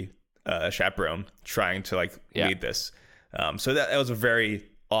happened to be a chaperone, trying to like lead this. So that was a very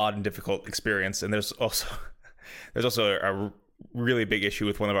odd and difficult experience. And there's also a really big issue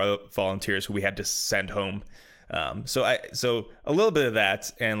with one of our volunteers who we had to send home. So a little bit of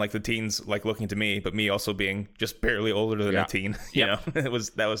that, and like the teens like looking to me, but me also being just barely older than a teen, you know,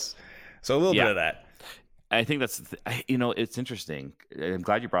 so a little bit of that. I think that's, it's interesting. I'm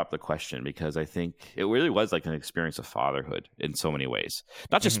glad you brought up the question, because I think it really was like an experience of fatherhood in so many ways,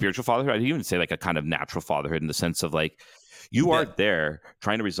 not just spiritual fatherhood. I'd even say like a kind of natural fatherhood, in the sense of like, you are there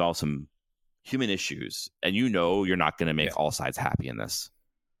trying to resolve some human issues, and you're not going to make all sides happy in this.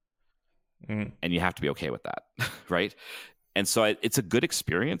 And you have to be okay with that. Right. And so it's a good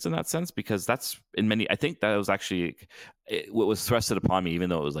experience in that sense, because that's I think that was actually what was thrusted upon me, even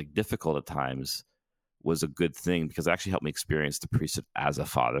though it was like difficult at times, was a good thing, because it actually helped me experience the priesthood as a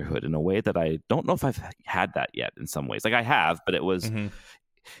fatherhood in a way that I don't know if I've had that yet in some ways. Like I have, but it was,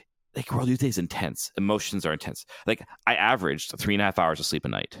 like World Youth Day is intense. Emotions are intense. Like I averaged 3.5 hours of sleep a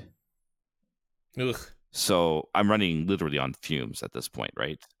night. Ugh. So I'm running literally on fumes at this point,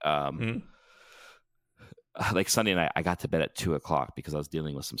 right? Like Sunday night, I got to bed at 2:00 because I was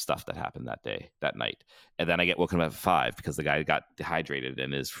dealing with some stuff that happened that night. And then I get woken up at 5 because the guy got dehydrated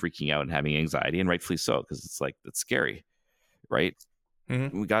and is freaking out and having anxiety, and rightfully so, because it's scary, right?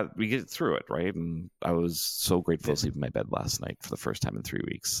 We get through it, right? And I was so grateful to sleep in my bed last night for the first time in 3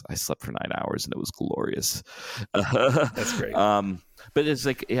 weeks. I slept for 9 hours and it was glorious. That's great. But it's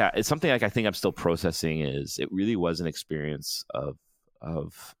like, yeah, it's something like I think I'm still processing. Is it really was an experience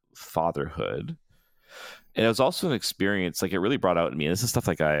of fatherhood. And it was also an experience, like it really brought out in me. And this is stuff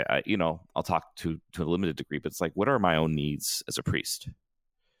like I I'll talk to a limited degree, but it's like, what are my own needs as a priest?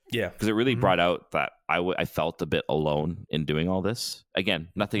 Yeah. Because it really brought out that I felt a bit alone in doing all this. Again,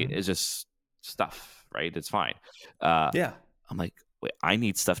 nothing is just stuff, right? It's fine. Yeah. I'm like, wait, I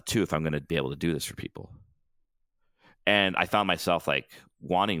need stuff too if I'm going to be able to do this for people. And I found myself like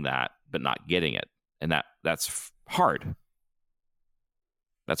wanting that, but not getting it. And that's hard.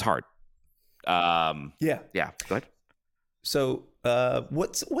 That's hard. Yeah. Go ahead. So,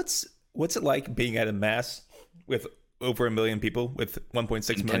 what's it like being at a mass with over 1 million people, with 1.6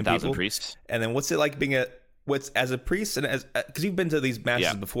 million 10,000 people? priests. And then what's it like being as a priest, and as because you've been to these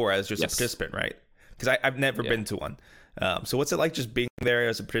masses before as just a participant, right? Because I've never been to one. So what's it like just being there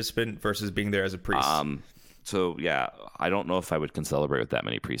as a participant versus being there as a priest? So yeah, I don't know if I would celebrate with that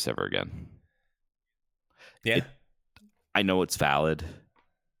many priests ever again. Yeah. I know it's valid.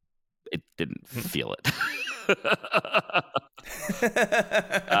 It didn't feel it.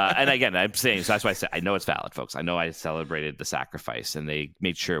 And again, I'm saying, so that's why I said I know it's valid, folks. I know I celebrated the sacrifice, and they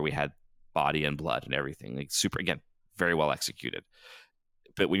made sure we had body and blood and everything. Like super, again, very well executed.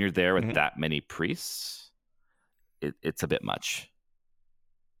 But when you're there with that many priests, it's a bit much.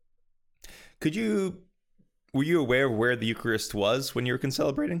 Were you aware of where the Eucharist was when you were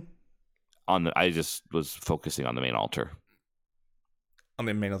celebrating? I just was focusing on the main altar. On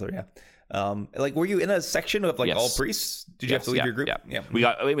the main altar, yeah. Like, were you in a section of like all priests? Did you have to leave your group? Yeah. We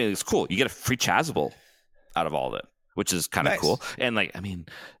got. I mean, it's cool. You get a free chasuble out of all of it, which is kind of cool. And like, I mean,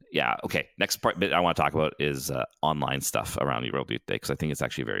 yeah. Okay. Next part bit I want to talk about is online stuff around World Youth Day, because I think it's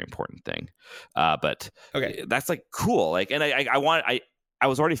actually a very important thing. But okay, that's like cool. Like, and I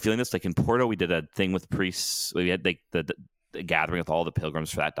was already feeling this. Like in Porto, we did a thing with priests. We had like the gathering with all the pilgrims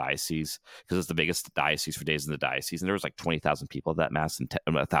for that diocese, because it's the biggest diocese for days in the diocese, and there was like 20,000 people at that mass and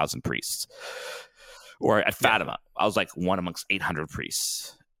 1,000 priests. Or at Fatima, I was like one amongst 800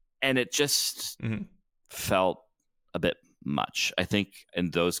 priests, and it just felt a bit much. I think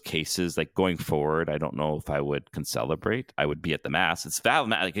in those cases, like going forward, I don't know if I would celebrate. I would be at the mass. It's valid.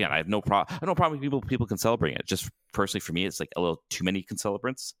 Like, again, I have no problem. I have no problem with people can celebrate it. Just personally for me, it's like a little too many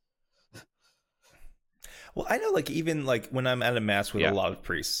celebrants. Well, I know, like, even like when I'm at a mass with a lot of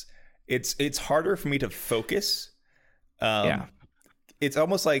priests, it's harder for me to focus. It's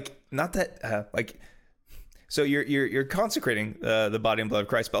almost like not that like. So you're consecrating the body and blood of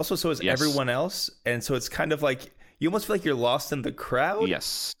Christ, but also so is everyone else, and so it's kind of like you almost feel like you're lost in the crowd.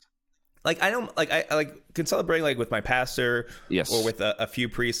 Yes. Like I don't like I like can celebrate like with my pastor, or with a few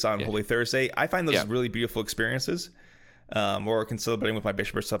priests on Holy Thursday. I find those really beautiful experiences. Or celebrating with my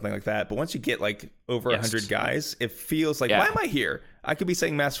bishop or something like that. But once you get like over 100 guys, it feels like, why am I here? I could be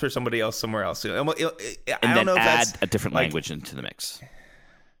saying mass for somebody else somewhere else. I don't know if that's a different language into the mix.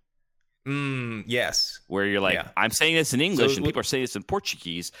 Yes. Where you're like, I'm saying this in English and people are saying this in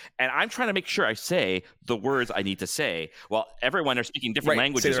Portuguese, and I'm trying to make sure I say the words I need to say while everyone are speaking different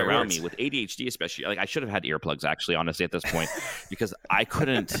languages around me. With ADHD especially, like I should have had earplugs actually, honestly, at this point, because I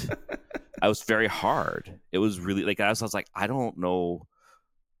couldn't. I was very hard. It was really like I was like, I don't know.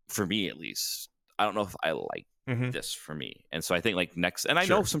 For me, at least, I don't know if I like this for me. And so I think like next, and I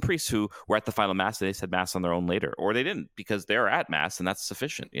know some priests who were at the final mass, they said mass on their own later, or they didn't because they're at mass and that's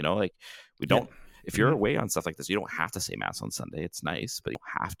sufficient. You know, like we don't. If you're away on stuff like this, you don't have to say mass on Sunday. It's nice, but you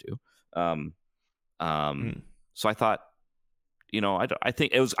don't have to. So I thought, you know, I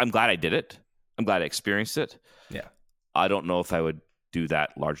think it was. I'm glad I did it. I'm glad I experienced it. Yeah. I don't know if I would do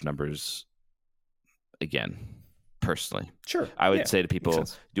that large numbers again. Personally, sure. I would say to people,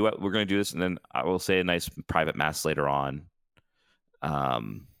 "Do what we're going to do this," and then I will say a nice private mass later on,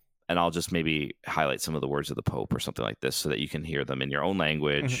 and I'll just maybe highlight some of the words of the Pope or something like this, so that you can hear them in your own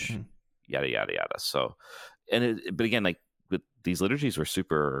language, yada yada yada. So, but again, like these liturgies were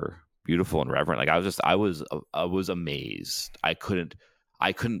super beautiful and reverent. Like I was amazed. I couldn't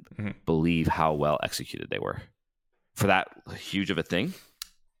believe how well executed they were for that huge of a thing.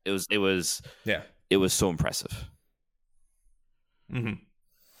 It was so impressive.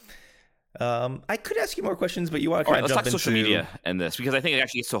 I could ask you more questions, but you want to All kind right, of let's jump talk into social media and this, because I think it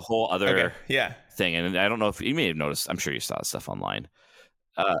actually gets to a whole other Okay. Yeah, thing. And I don't know if you may have noticed, I'm sure you saw stuff online.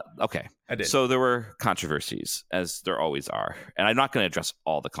 Okay. I did. So there were controversies, as there always are. And I'm not going to address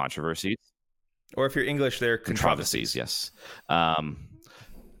all the controversies. Or if you're English, they're Controversies, controversies. yes.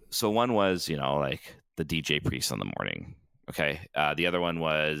 So one was, like the DJ priest on the morning. Okay. The other one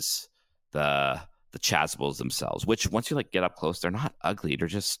was the chasubles themselves, which once you like get up close, they're not ugly. They're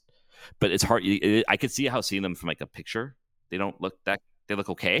just, but it's hard. I could see how seeing them from like a picture, they don't look that. They look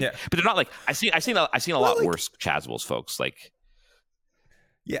okay, Yeah. but they're not like I've seen a Well, lot like- worse chasubles, folks. Like,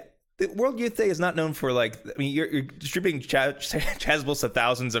 Yeah. The World Youth Day is not known for you're distributing chasubles to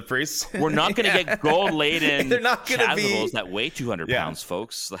thousands of priests. we're not going to get gold laden They're not going to be chasubles that weigh 200 Yeah. pounds,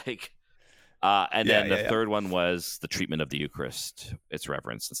 folks. Like, and then the third one was the treatment of the Eucharist, its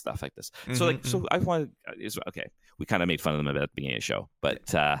reverence and stuff like this. So I wanted okay. We kind of made fun of them a bit at the beginning of the show, but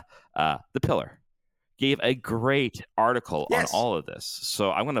the Pillar gave a great article on all of this.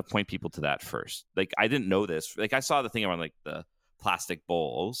 So I'm going to point people to that first. Like, I didn't know this. Like, I saw the thing around like the plastic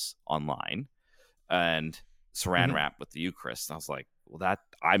bowls online and saran wrap with the Eucharist. And I was like, well, that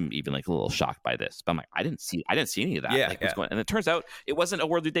I'm even like a little shocked by this. But I'm like, I didn't see any of that. What's going on? And it turns out it wasn't a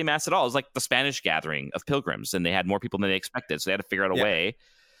World Youth Day Mass at all. It was like the Spanish gathering of pilgrims, and they had more people than they expected. So they had to figure out a way.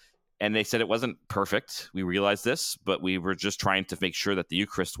 And they said it wasn't perfect. We realized this, but we were just trying to make sure that the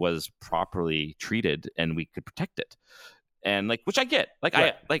Eucharist was properly treated and we could protect it. And like, which I get. Like,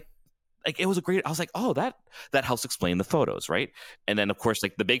 like it was a great. I was like, oh, that helps explain the photos, right? And then of course,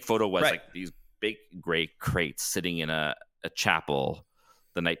 like the big photo was like these big gray crates sitting in a chapel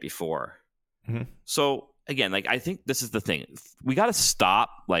the night before. So again, like I think this is the thing. We got to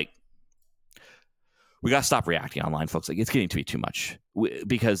stop. We got to stop reacting online, folks. Like, it's getting to be too much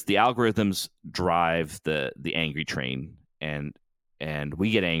because the algorithms drive the angry train, and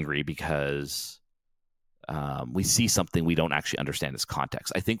we get angry because we see something we don't actually understand its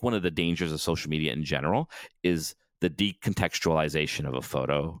context. I think one of the dangers of social media in general is the decontextualization of a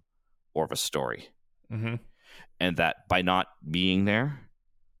photo or of a story. And that by not being there,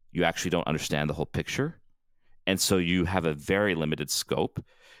 you actually don't understand the whole picture. And so you have a very limited scope.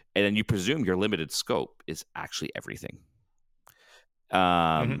 And then you presume your limited scope is actually everything.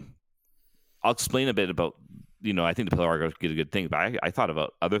 I'll explain a bit about, I think the Pillar article did a good thing, but I thought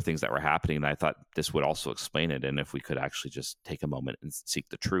about other things that were happening, and I thought this would also explain it. And if we could actually just take a moment and seek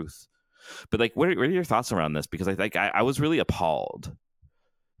the truth. But like, what are your thoughts around this? Because I was really appalled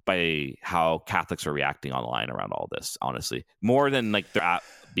by how Catholics are reacting online around all this, honestly. More than like they're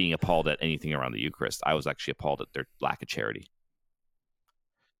being appalled at anything around the Eucharist. I was actually appalled at their lack of charity.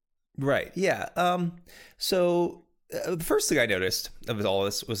 Right. Yeah. So the first thing I noticed of all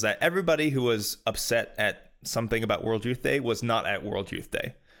this was that everybody who was upset at something about World Youth Day was not at World Youth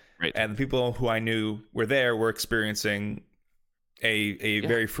Day. Right. And the people who I knew were there were experiencing a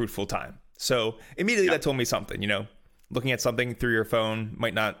very fruitful time. So immediately that told me something, looking at something through your phone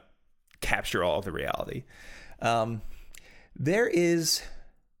might not capture all of the reality. There's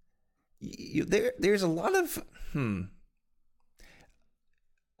a lot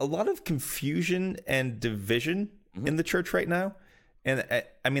of confusion and division in the church right now. And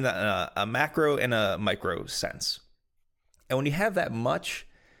I mean a macro and a micro sense. And when you have that much,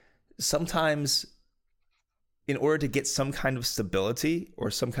 sometimes in order to get some kind of stability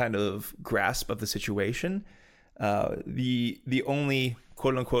or some kind of grasp of the situation, the only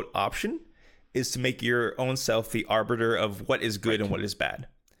quote unquote option is to make your own self the arbiter of what is good and what is bad.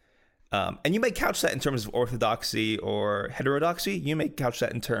 And you may couch that in terms of orthodoxy or heterodoxy. You may couch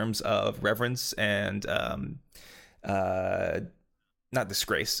that in terms of reverence and not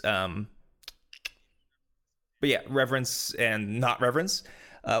disgrace. But yeah, reverence and not reverence.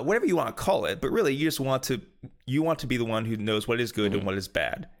 Whatever you want to call it. But really, you just want to be the one who knows what is good and what is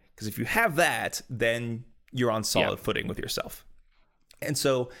bad. Because if you have that, then you're on solid footing with yourself. And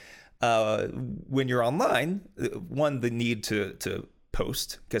so when you're online, the need to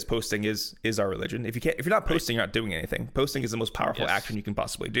post, because posting is our religion. If you're not posting, you're not doing anything. Posting is the most powerful action you can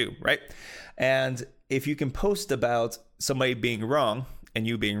possibly do, right? And if you can post about somebody being wrong and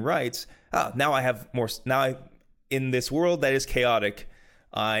you being right, now I have more. Now in this world that is chaotic,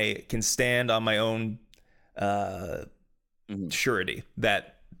 I can stand on my own surety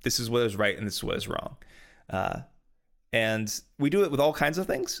that this is what is right and this is what is wrong. And we do it with all kinds of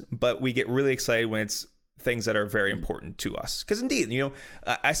things, but we get really excited when it's things that are very important to us. Because indeed,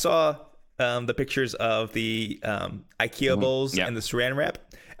 I saw the pictures of the IKEA bowls and the saran wrap.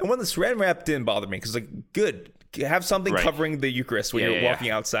 And one of the saran wrap didn't bother me because good have something Right. covering the Eucharist when you're walking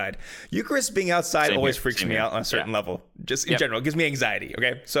outside. Eucharist being outside Same always here. freaks Same me here. out on a certain level. Just in general, it gives me anxiety.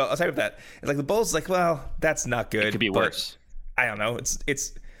 Okay, so aside from that, it's like the bowl's like, well, that's not good. It could be but worse. I don't know.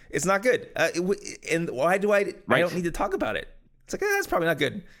 It's not good. And why do I don't need to talk about it? It's like, that's probably not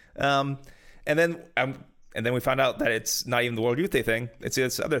good. And then we found out that it's not even the World Youth Day thing. It's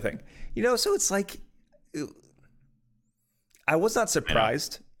this other thing. So it's like, I was not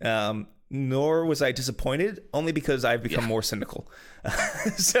surprised, nor was I disappointed, only because I've become more cynical.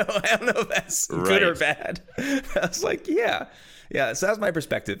 So I don't know if that's good or bad. I was like, yeah. So that's my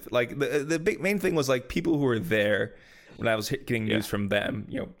perspective. Like the big main thing was like people who were there when I was getting news from them,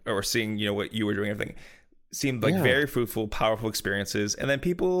 or seeing, what you were doing, everything seemed like very fruitful, powerful experiences. And then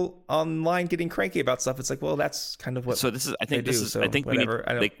people online getting cranky about stuff. It's like, well, that's kind of what. So I think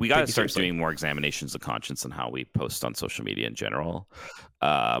we got to start doing more examinations of conscience on how we post on social media in general.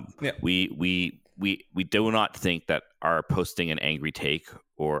 We do not think that our posting an angry take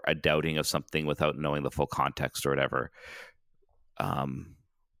or a doubting of something without knowing the full context or whatever.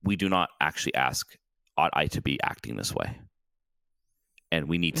 We do not actually ask, ought I to be acting this way? And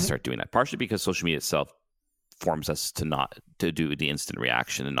we need to start doing that, partially because social media itself forms us to do the instant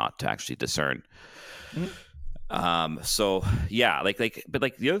reaction and not to actually discern. So yeah, but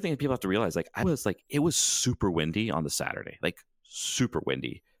the other thing people have to realize, it was super windy on the Saturday, like super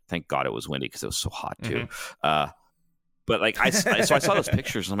windy. Thank God it was windy because it was so hot too. But I saw those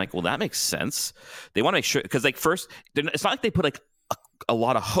pictures and I'm like, well, that makes sense. They want to make sure, because first, it's not like they put a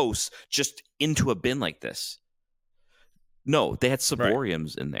lot of hosts just into a bin like this. No, they had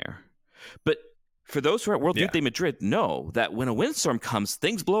ciboriums in there. But for those who are at World Youth Day Madrid, know that when a windstorm comes,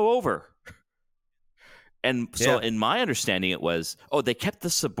 things blow over. And so in my understanding, it was, they kept the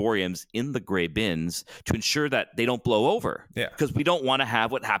ciboriums in the gray bins to ensure that they don't blow over. Yeah. Because we don't want to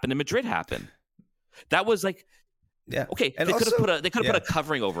have what happened in Madrid happen. That was like, okay, and they could have put a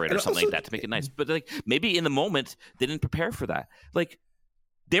covering over it or something like that to make it nice. But maybe in the moment, they didn't prepare for that.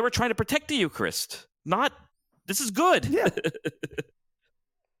 They were trying to protect the Eucharist, not, this is good. Yeah.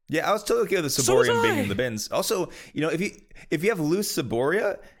 Yeah, I was totally okay with the ciborium being in the bins. Also, if you have loose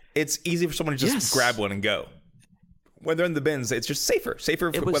ciboria, it's easy for someone to just grab one and go. When they're in the bins, it's just safer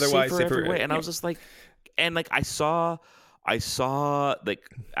weather-wise, safer every way. And I was just like, I saw like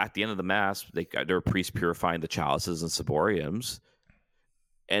at the end of the mass, there were priests purifying the chalices and ciboriums,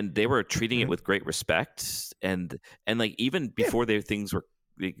 and they were treating it with great respect. And even before things were.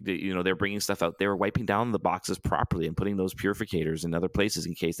 They're bringing stuff out. They were wiping down the boxes properly and putting those purificators in other places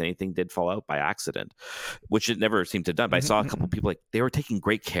in case anything did fall out by accident, which it never seemed to have done. But I saw a couple of people they were taking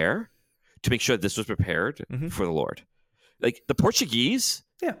great care to make sure that this was prepared for the Lord. Like the Portuguese,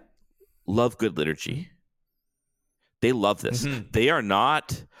 love good liturgy. They love this. They are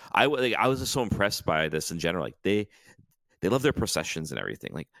not. I was just so impressed by this in general. They love their processions and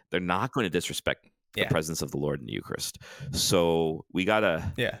everything. Like they're not going to disrespect the presence of the Lord in the Eucharist. So we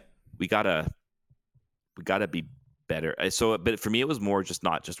gotta be better. So, but for me, it was more just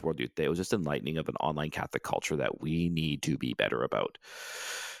not just World Youth Day. It was just enlightening of an online Catholic culture that we need to be better about.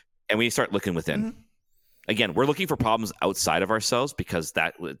 And we start looking within. Again, we're looking for problems outside of ourselves because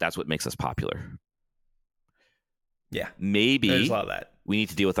that's what makes us popular. Yeah. Maybe there's a lot of that. We need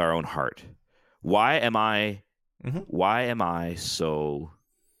to deal with our own heart. Why am I so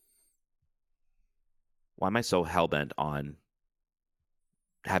hell-bent on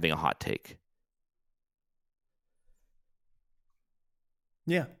having a hot take?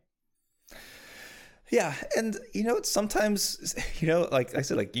 Yeah. And sometimes, like I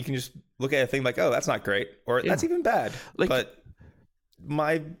said, like you can just look at a thing like, oh, that's not great, or that's even bad. But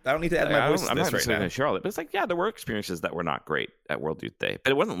I don't need to add my voice to this right now. Share all it, but it's like, there were experiences that were not great at World Youth Day,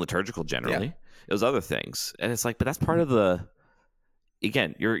 but it wasn't liturgical generally. Yeah. It was other things, and it's like, but that's part of the.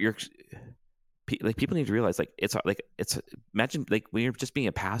 Again, you're people need to realize it's imagine when you're just being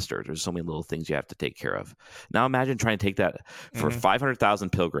a pastor, there's so many little things you have to take care of. Now imagine trying to take that for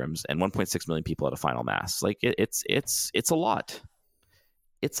 500,000 pilgrims and 1.6 million people at a final mass. It's a lot.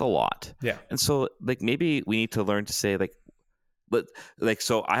 It's a lot. Yeah. And so maybe we need to learn to say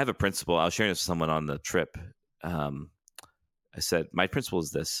so I have a principle. I was sharing this with someone on the trip. I said, my principle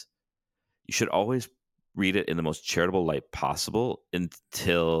is this: you should always read it in the most charitable light possible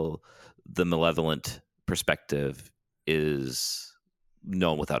until the malevolent perspective is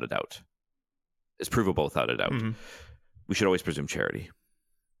known without a doubt. It's provable without a doubt. We should always presume charity,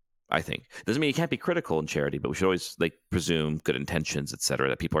 I think. Doesn't mean you can't be critical in charity, but we should always presume good intentions, etc.,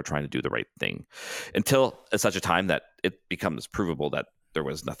 that people are trying to do the right thing until at such a time that it becomes provable that there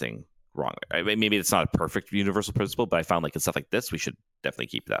was nothing wrong. I mean, maybe it's not a perfect universal principle, but I found in stuff like this, we should definitely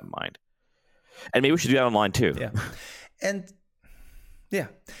keep that in mind. And maybe we should do that online too. Yeah. And yeah,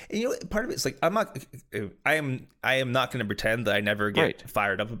 and part of it's like I am not going to pretend that I never get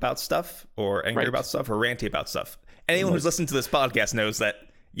fired up about stuff or angry about stuff or ranty about stuff. Anyone who's listened to this podcast knows that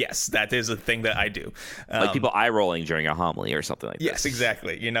yes, that is a thing that I do. Like people eye rolling during a homily or something like that. Yes,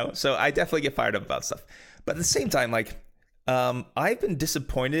 exactly. So I definitely get fired up about stuff. But at the same time, like I've been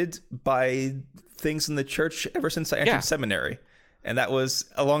disappointed by things in the church ever since I entered seminary, and that was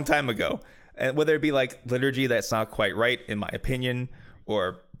a long time ago. And whether it be like liturgy that's not quite right, in my opinion,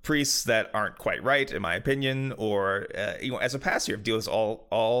 or priests that aren't quite right, in my opinion, or as a pastor, you deal with this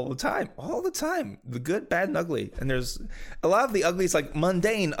all the time, the good, bad, and ugly. And there's a lot of the ugly is like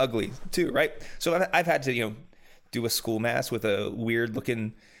mundane ugly too, right? So I've had to do a school mass with a weird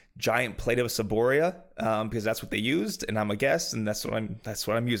looking giant plate of Saboria because that's what they used, and I'm a guest, and that's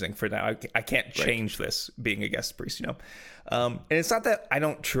what I'm using for now. I can't change this being a guest priest, and it's not that I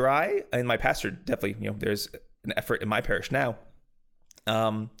don't try, and my pastor definitely, there's an effort in my parish now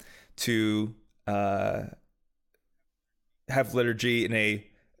to have liturgy in a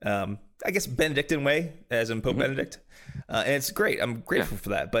I guess Benedictine way, as in Pope Benedict, and it's great. I'm grateful for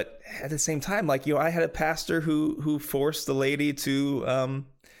that, but at the same time, like I had a pastor who forced the laity to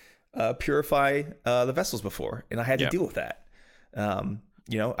purify the vessels before, and I had to deal with that.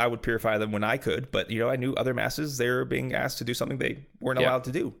 I would purify them when I could, but I knew other masses, they were being asked to do something they weren't allowed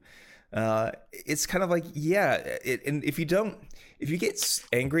to do. It's kind of like, and if you get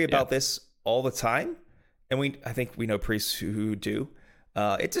angry about this all the time, and I think we know priests who do,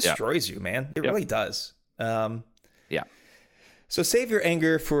 it destroys you, man. It really does. So save your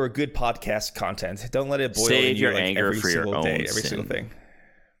anger for good podcast content. Don't let it boil in your anger every for your single own day, every sin. single thing.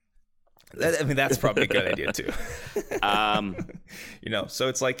 I mean, that's probably a good idea too. So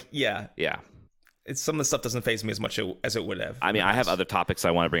it's like, it's some of the stuff doesn't faze me as much as it would have. I mean, I have other topics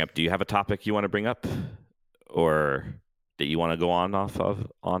I want to bring up. Do you have a topic you want to bring up, or that you want to go on off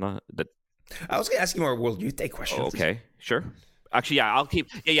of that? I was going to ask you more World Youth Day questions. Okay, sure. Actually, I'll keep.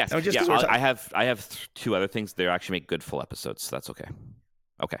 I have two other things. They actually make good full episodes, so that's okay.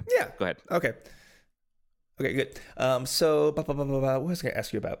 Okay. Yeah. Go ahead. Okay, good. So what was I going to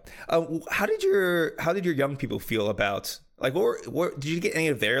ask you about? How did your young people feel about, like, what did you get any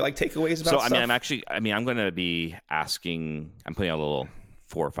of their like takeaways about? So stuff? I'm going to be asking. I'm putting out a little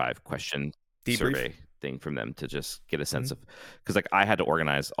 4 or 5 question survey thing from them to just get a sense of, because like I had to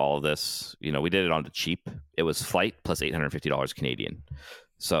organize all of this. We did it on the cheap. It was flight plus $850 Canadian,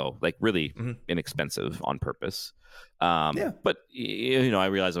 so like really inexpensive on purpose. But I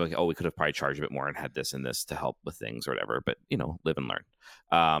realized like, we could have probably charged a bit more and had this and this to help with things or whatever. But live and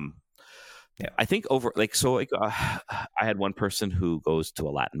learn. I think I had one person who goes to a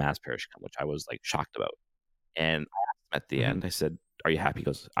Latin Mass parish, which I was like shocked about, and I asked him at the end. I said, "Are you happy?" He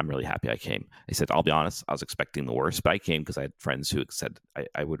goes, "I'm really happy I came." I said, "I'll be honest, I was expecting the worst, but I came because I had friends who said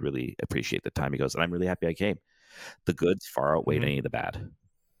I would really appreciate the time." He goes, "And I'm really happy I came. The goods far outweighed any of the bad," and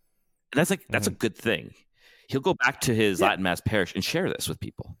that's a good thing. He'll go back to his Latin Mass parish and share this with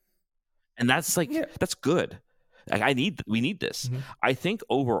people. And that's like, that's good. Like we need this. I think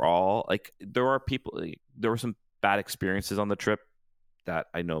overall, like there were some bad experiences on the trip that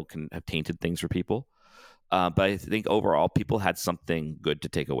I know can have tainted things for people. But I think overall people had something good to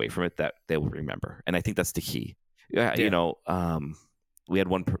take away from it that they will remember. And I think that's the key. We had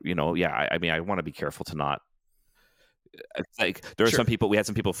one, I mean, I want to be careful to not, like there are some people, we had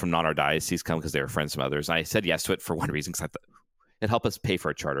some people from non-archdiocese come because they were friends from others, and I said yes to it for one reason, because I thought it'd help us pay for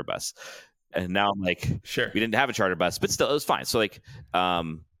a charter bus. And now I'm like, we didn't have a charter bus, but still it was fine. So like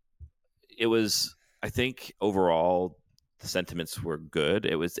it was, I think overall the sentiments were good.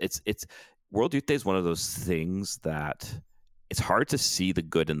 It's World Youth Day is one of those things that it's hard to see the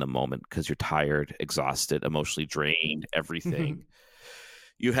good in the moment because you're tired, exhausted, emotionally drained, everything.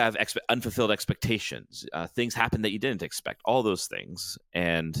 You have unfulfilled expectations. Things happen that you didn't expect. All those things,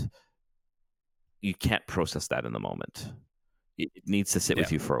 and you can't process that in the moment. It needs to sit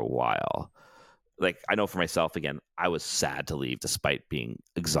with you for a while. Like I know for myself, again, I was sad to leave, despite being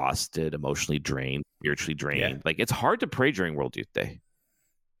exhausted, emotionally drained, spiritually drained. Like it's hard to pray during World Youth Day.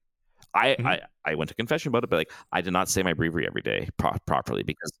 I went to confession about it, but like I did not say my breviary every day properly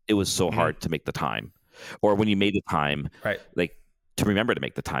because it was so hard to make the time, or when you made the time, like. To remember to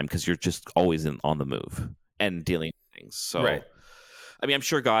make the time because you're just always on the move and dealing with things. So, I mean, I'm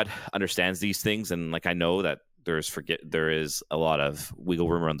sure God understands these things, and like I know that there is a lot of wiggle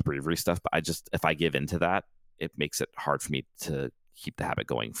room around the breviary stuff. But if I give into that, it makes it hard for me to keep the habit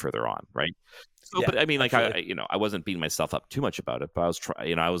going further on, right? So, Yeah, but I mean, like absolutely. I wasn't beating myself up too much about it, but I was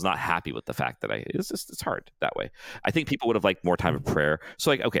trying, I was not happy with the fact that it's hard that way. I think people would have liked more time of prayer. So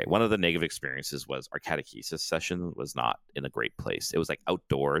like, okay, one of the negative experiences was our catechesis session was not in a great place. It was like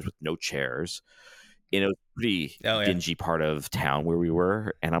outdoors with no chairs, and it was a pretty Oh yeah. dingy part of town where we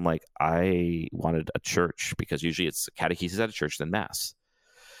were. And I'm like, I wanted a church because usually it's catechesis at a church than mass.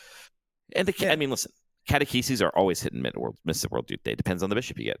 And I mean, listen, catecheses are always hit and miss at World Youth Day. Depends on the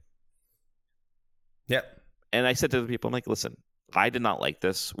bishop you get. Yep. And I said to the people, I'm like, listen, I did not like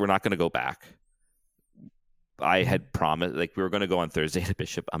this. We're not going to go back. I had promised, like, we were going to go on Thursday to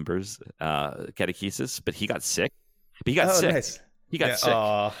Bishop Umber's catechesis, but he got sick. He got sick. Nice. He got sick.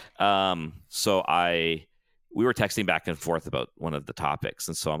 So we were texting back and forth about one of the topics.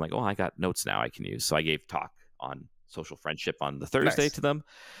 And so I'm like, oh, I got notes now I can use. So I gave talk on social friendship on the Thursday to them.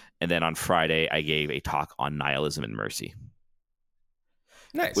 And then on Friday, I gave a talk on nihilism and mercy.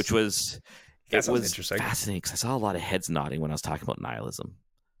 Nice. Which was... That it was interesting. fascinating because I saw a lot of heads nodding when I was talking about nihilism.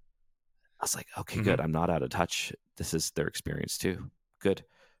 I was like, okay, good. I'm not out of touch. This is their experience too. Good.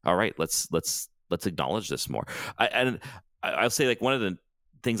 All right, let's acknowledge this more. I'll say, like, one of the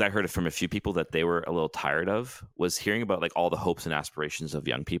things I heard from a few people that they were a little tired of was hearing about, like, all the hopes and aspirations of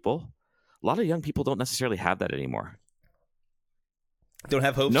young people. A lot of young people don't necessarily have that anymore. Don't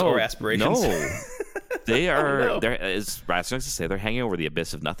have hopes or aspirations. No, they are. They're, as Rasmus likes to say, they're hanging over the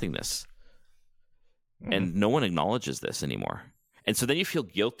abyss of nothingness. And no one acknowledges this anymore. And so then you feel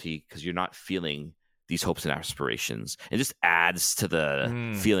guilty because you're not feeling these hopes and aspirations. It just adds to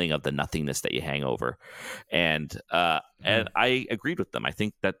the feeling of the nothingness that you hang over. And I agreed with them. I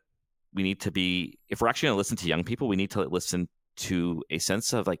think that we need to be, if we're actually going to listen to young people, we need to listen to a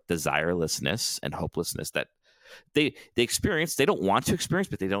sense of, like, desirelessness and hopelessness that they experience. They don't want to experience,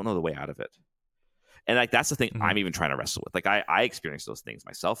 but they don't know the way out of it. And, like, that's the thing I'm even trying to wrestle with. Like, I experienced those things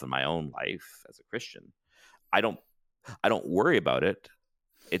myself in my own life as a Christian. I don't worry about it.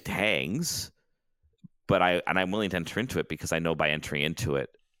 It hangs, but I'm willing to enter into it because I know by entering into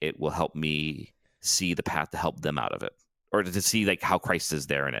it, it will help me see the path to help them out of it, or to see, like, how Christ is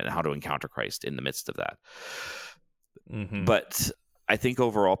there in it and how to encounter Christ in the midst of that. But I think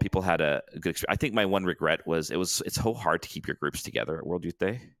overall people had a good experience. I think my one regret was it's so hard to keep your groups together at World Youth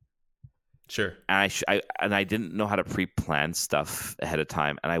Day. Sure. And I didn't know how to pre-plan stuff ahead of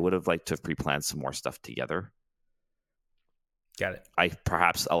time, and I would have liked to have pre-planned some more stuff together. Got it. I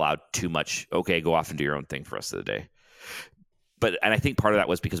perhaps allowed too much. Okay, go off and do your own thing for the rest of the day. And I think part of that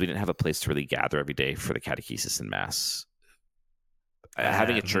was because we didn't have a place to really gather every day for the catechesis and mass.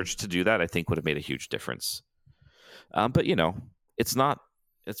 Having a church to do that, I think, would have made a huge difference. But it's not.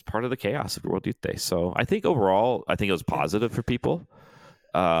 It's part of the chaos of World Youth Day. So I think overall, it was positive for people.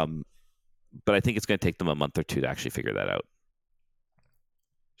 But I think it's going to take them a month or two to actually figure that out.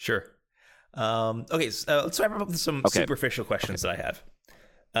 Sure. Okay, so let's wrap up with some superficial questions that I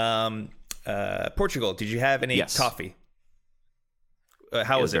have. Portugal, did you have any coffee?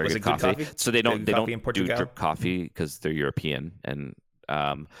 How was it? Was it good coffee? So they don't do drip coffee because they're European, and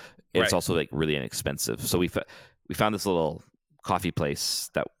it's also, like, really inexpensive. So we found this little coffee place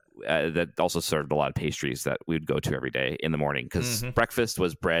that also served a lot of pastries that we would go to every day in the morning because breakfast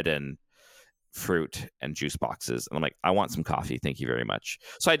was bread and fruit and juice boxes, and I'm like, I want some coffee, thank you very much.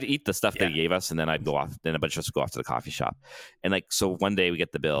 So I'd eat the stuff they gave us, and then I'd go off, then a bunch of us go off to the coffee shop, and, like, so one day we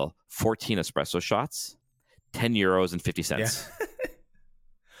get the bill, 14 espresso shots, €10.50.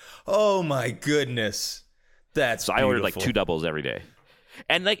 Oh my goodness, that's so beautiful. I ordered, like, 2 doubles every day,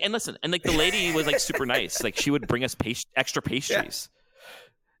 and listen, the lady was, like, super nice. Like, she would bring us extra pastries.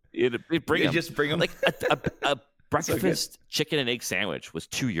 It'd bring them. Just bring them. Like a breakfast chicken and egg sandwich was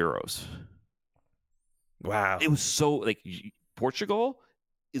 €2. Wow. It was so, like, Portugal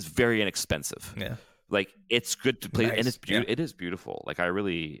is very inexpensive. Yeah. Like, it's good to play, Nice. and it's it is beautiful. Like, I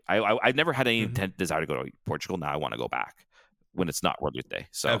never had any desire to go to Portugal. Now I want to go back when it's not World Youth Day.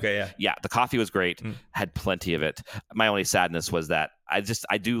 So yeah, the coffee was great. Had plenty of it. My only sadness was that I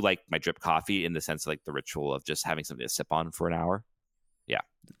do like my drip coffee in the sense of, like, the ritual of just having something to sip on for an hour.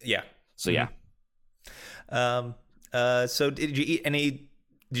 Yeah. So yeah. So did you eat any?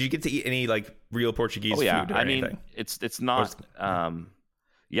 Did you get to eat any, like, real Portuguese food? Or I mean, anything? it's not.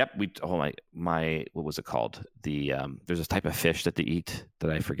 Yep. My what was it called? There's a type of fish that they eat that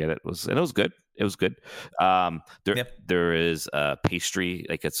I forget it was, and it was good. It was good. There is a pastry,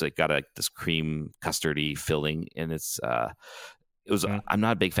 like, it's, like, got this cream custardy filling, and it was. I'm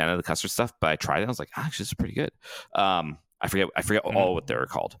not a big fan of the custard stuff, but I tried it. I was like, actually, this is pretty good. I forget all what they were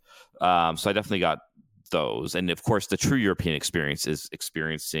called. So I definitely got those. And of course, the true European experience is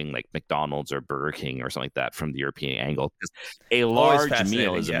experiencing like McDonald's or Burger King or something like that from the European angle. Because a large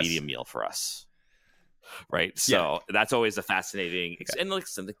meal is a medium meal for us. Right. So that's always a fascinating. And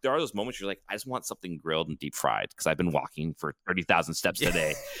listen, there are those moments you're like, I just want something grilled and deep fried because I've been walking for 30,000 steps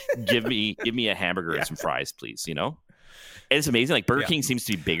today. Give me a hamburger and some fries, please. You know, and it's amazing. Like Burger King seems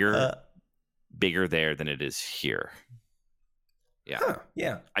to be bigger there than it is here. Yeah. Huh,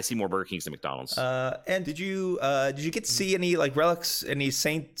 yeah. I see more Burger Kings than McDonald's. And did you get to see any like relics, any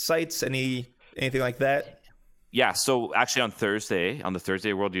saint sites, anything like that? Yeah, so actually on the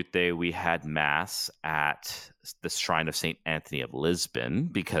Thursday World Youth Day, we had mass at the Shrine of St. Anthony of Lisbon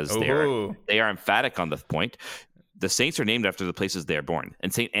because they are emphatic on the point. The saints are named after the places they are born.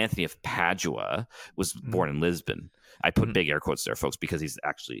 And St. Anthony of Padua was born in Lisbon. I put big air quotes there, folks, because he's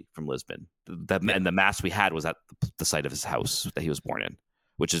actually from Lisbon. And the mass we had was at the site of his house that he was born in,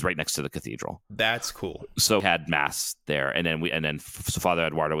 which is right next to the cathedral. That's cool. So we had mass there, and then Father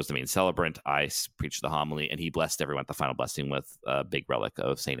Eduardo was the main celebrant. I preached the homily, and he blessed everyone at the final blessing with a big relic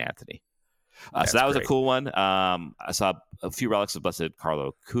of Saint Anthony. So that was a cool one. I saw a few relics of Blessed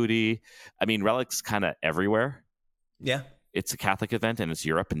Carlo Cuti. I mean, relics kind of everywhere. Yeah, it's a Catholic event, and it's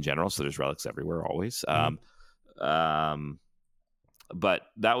Europe in general, so there's relics everywhere always. But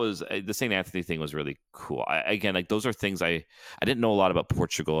that was the St. Anthony thing was really cool. Again, like those are things I didn't know a lot about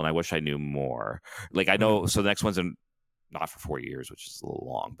Portugal, and I wish I knew more. Like I know, so the next one's not for 4 years, which is a little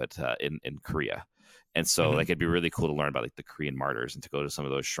long, but in Korea. And so like it'd be really cool to learn about like the Korean martyrs and to go to some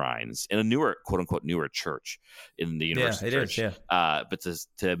of those shrines in a newer, quote unquote, newer church in the university church. But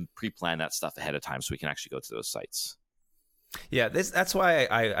to pre-plan that stuff ahead of time so we can actually go to those sites. Yeah, that's why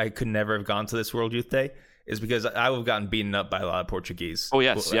I could never have gone to this World Youth Day. Is because I would have gotten beaten up by a lot of Portuguese. Oh,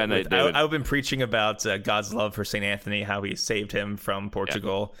 yes. Yeah, I've been preaching about God's love for St. Anthony, how he saved him from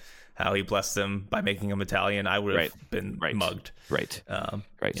Portugal, how he blessed him by making him Italian. I would have been mugged. Right.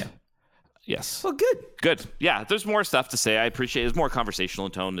 Yeah. Yes. Well, good. Yeah, there's more stuff to say. I appreciate it. It's more conversational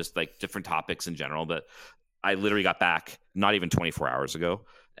in tone, just like different topics in general. But I literally got back not even 24 hours ago,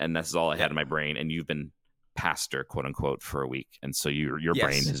 and this is all I had in my brain. And you've been pastor, quote unquote, for a week, and so your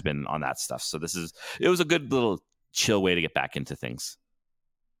brain has been on that stuff. So it was a good little chill way to get back into things.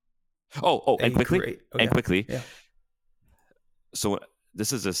 And quickly. Yeah. So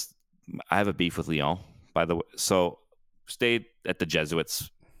this is just, I have a beef with Lyon, by the way. So stayed at the Jesuits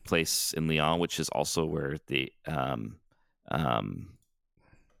place in Lyon, which is also where the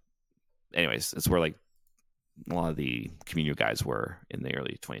anyways, it's where like a lot of the communion guys were in the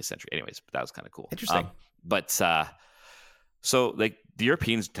early 20th century. Anyways, but that was kind of cool. Interesting. But so like the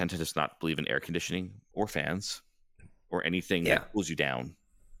Europeans tend to just not believe in air conditioning or fans or anything that cools you down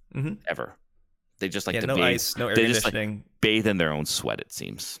ever. They just like to no bathe. Ice, no air they conditioning. Just like bathe in their own sweat, it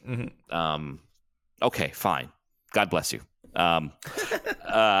seems. Okay, fine. God bless you.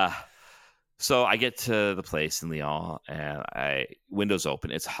 So I get to the place in Lyon, and windows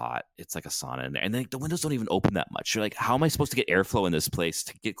open. It's hot. It's like a sauna in there, and then the windows don't even open that much. You're like, how am I supposed to get airflow in this place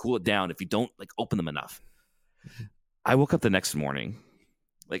to cool it down if you don't like open them enough? I woke up the next morning,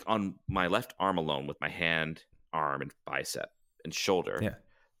 like on my left arm alone, with my hand, arm, and bicep and shoulder. Yeah,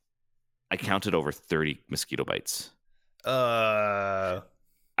 I counted over 30 mosquito bites. I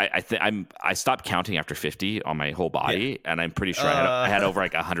stopped counting after 50 on my whole body, and I'm pretty sure I had over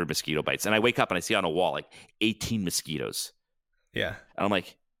like 100 mosquito bites. And I wake up and I see on a wall like 18 mosquitoes. Yeah, and I'm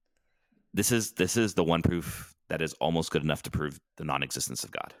like, this is the one proof that is almost good enough to prove the non-existence of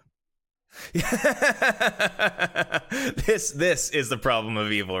God. This is the problem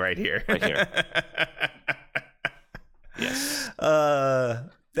of evil right here. Right here. Yes.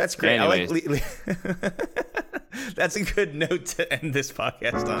 That's great. Anyways. That's a good note to end this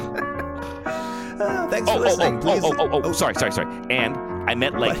podcast on. Thanks for listening. Sorry. And I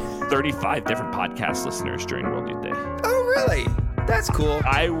met like 35 different podcast listeners during World Youth Day. Oh, really? That's cool.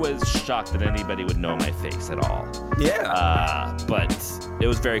 I was shocked that anybody would know my face at all. Yeah. But it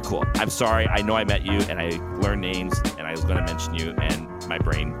was very cool. I'm sorry. I know I met you, and I learned names, and I was going to mention you, and my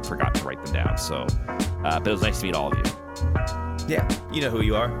brain forgot to write them down. So, but it was nice to meet all of you. Yeah. You know who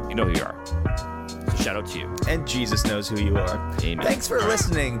you are. You know who you are. So shout out to you. And Jesus knows who you are. Amen. Thanks for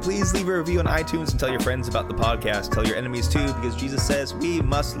listening. Please leave a review on iTunes and tell your friends about the podcast. Tell your enemies too, because Jesus says we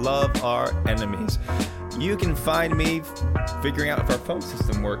must love our enemies. You can find me figuring out if our phone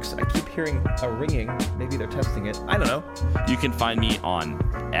system works. I keep hearing a ringing. Maybe they're testing it. I don't know. You can find me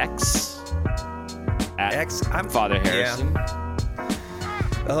on X. I'm Father Harrison. Yeah.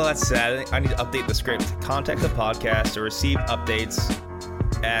 Oh, that's sad. I need to update the script. Contact the podcast to receive updates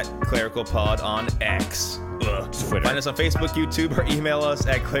at ClericalPod on X. Twitter. Find us on Facebook, YouTube, or email us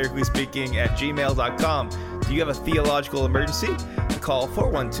at clericallyspeaking@gmail.com. Do you have a theological emergency? Call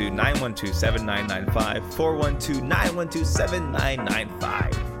 412-912-7995.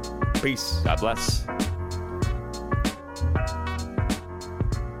 412-912-7995. Peace. God bless.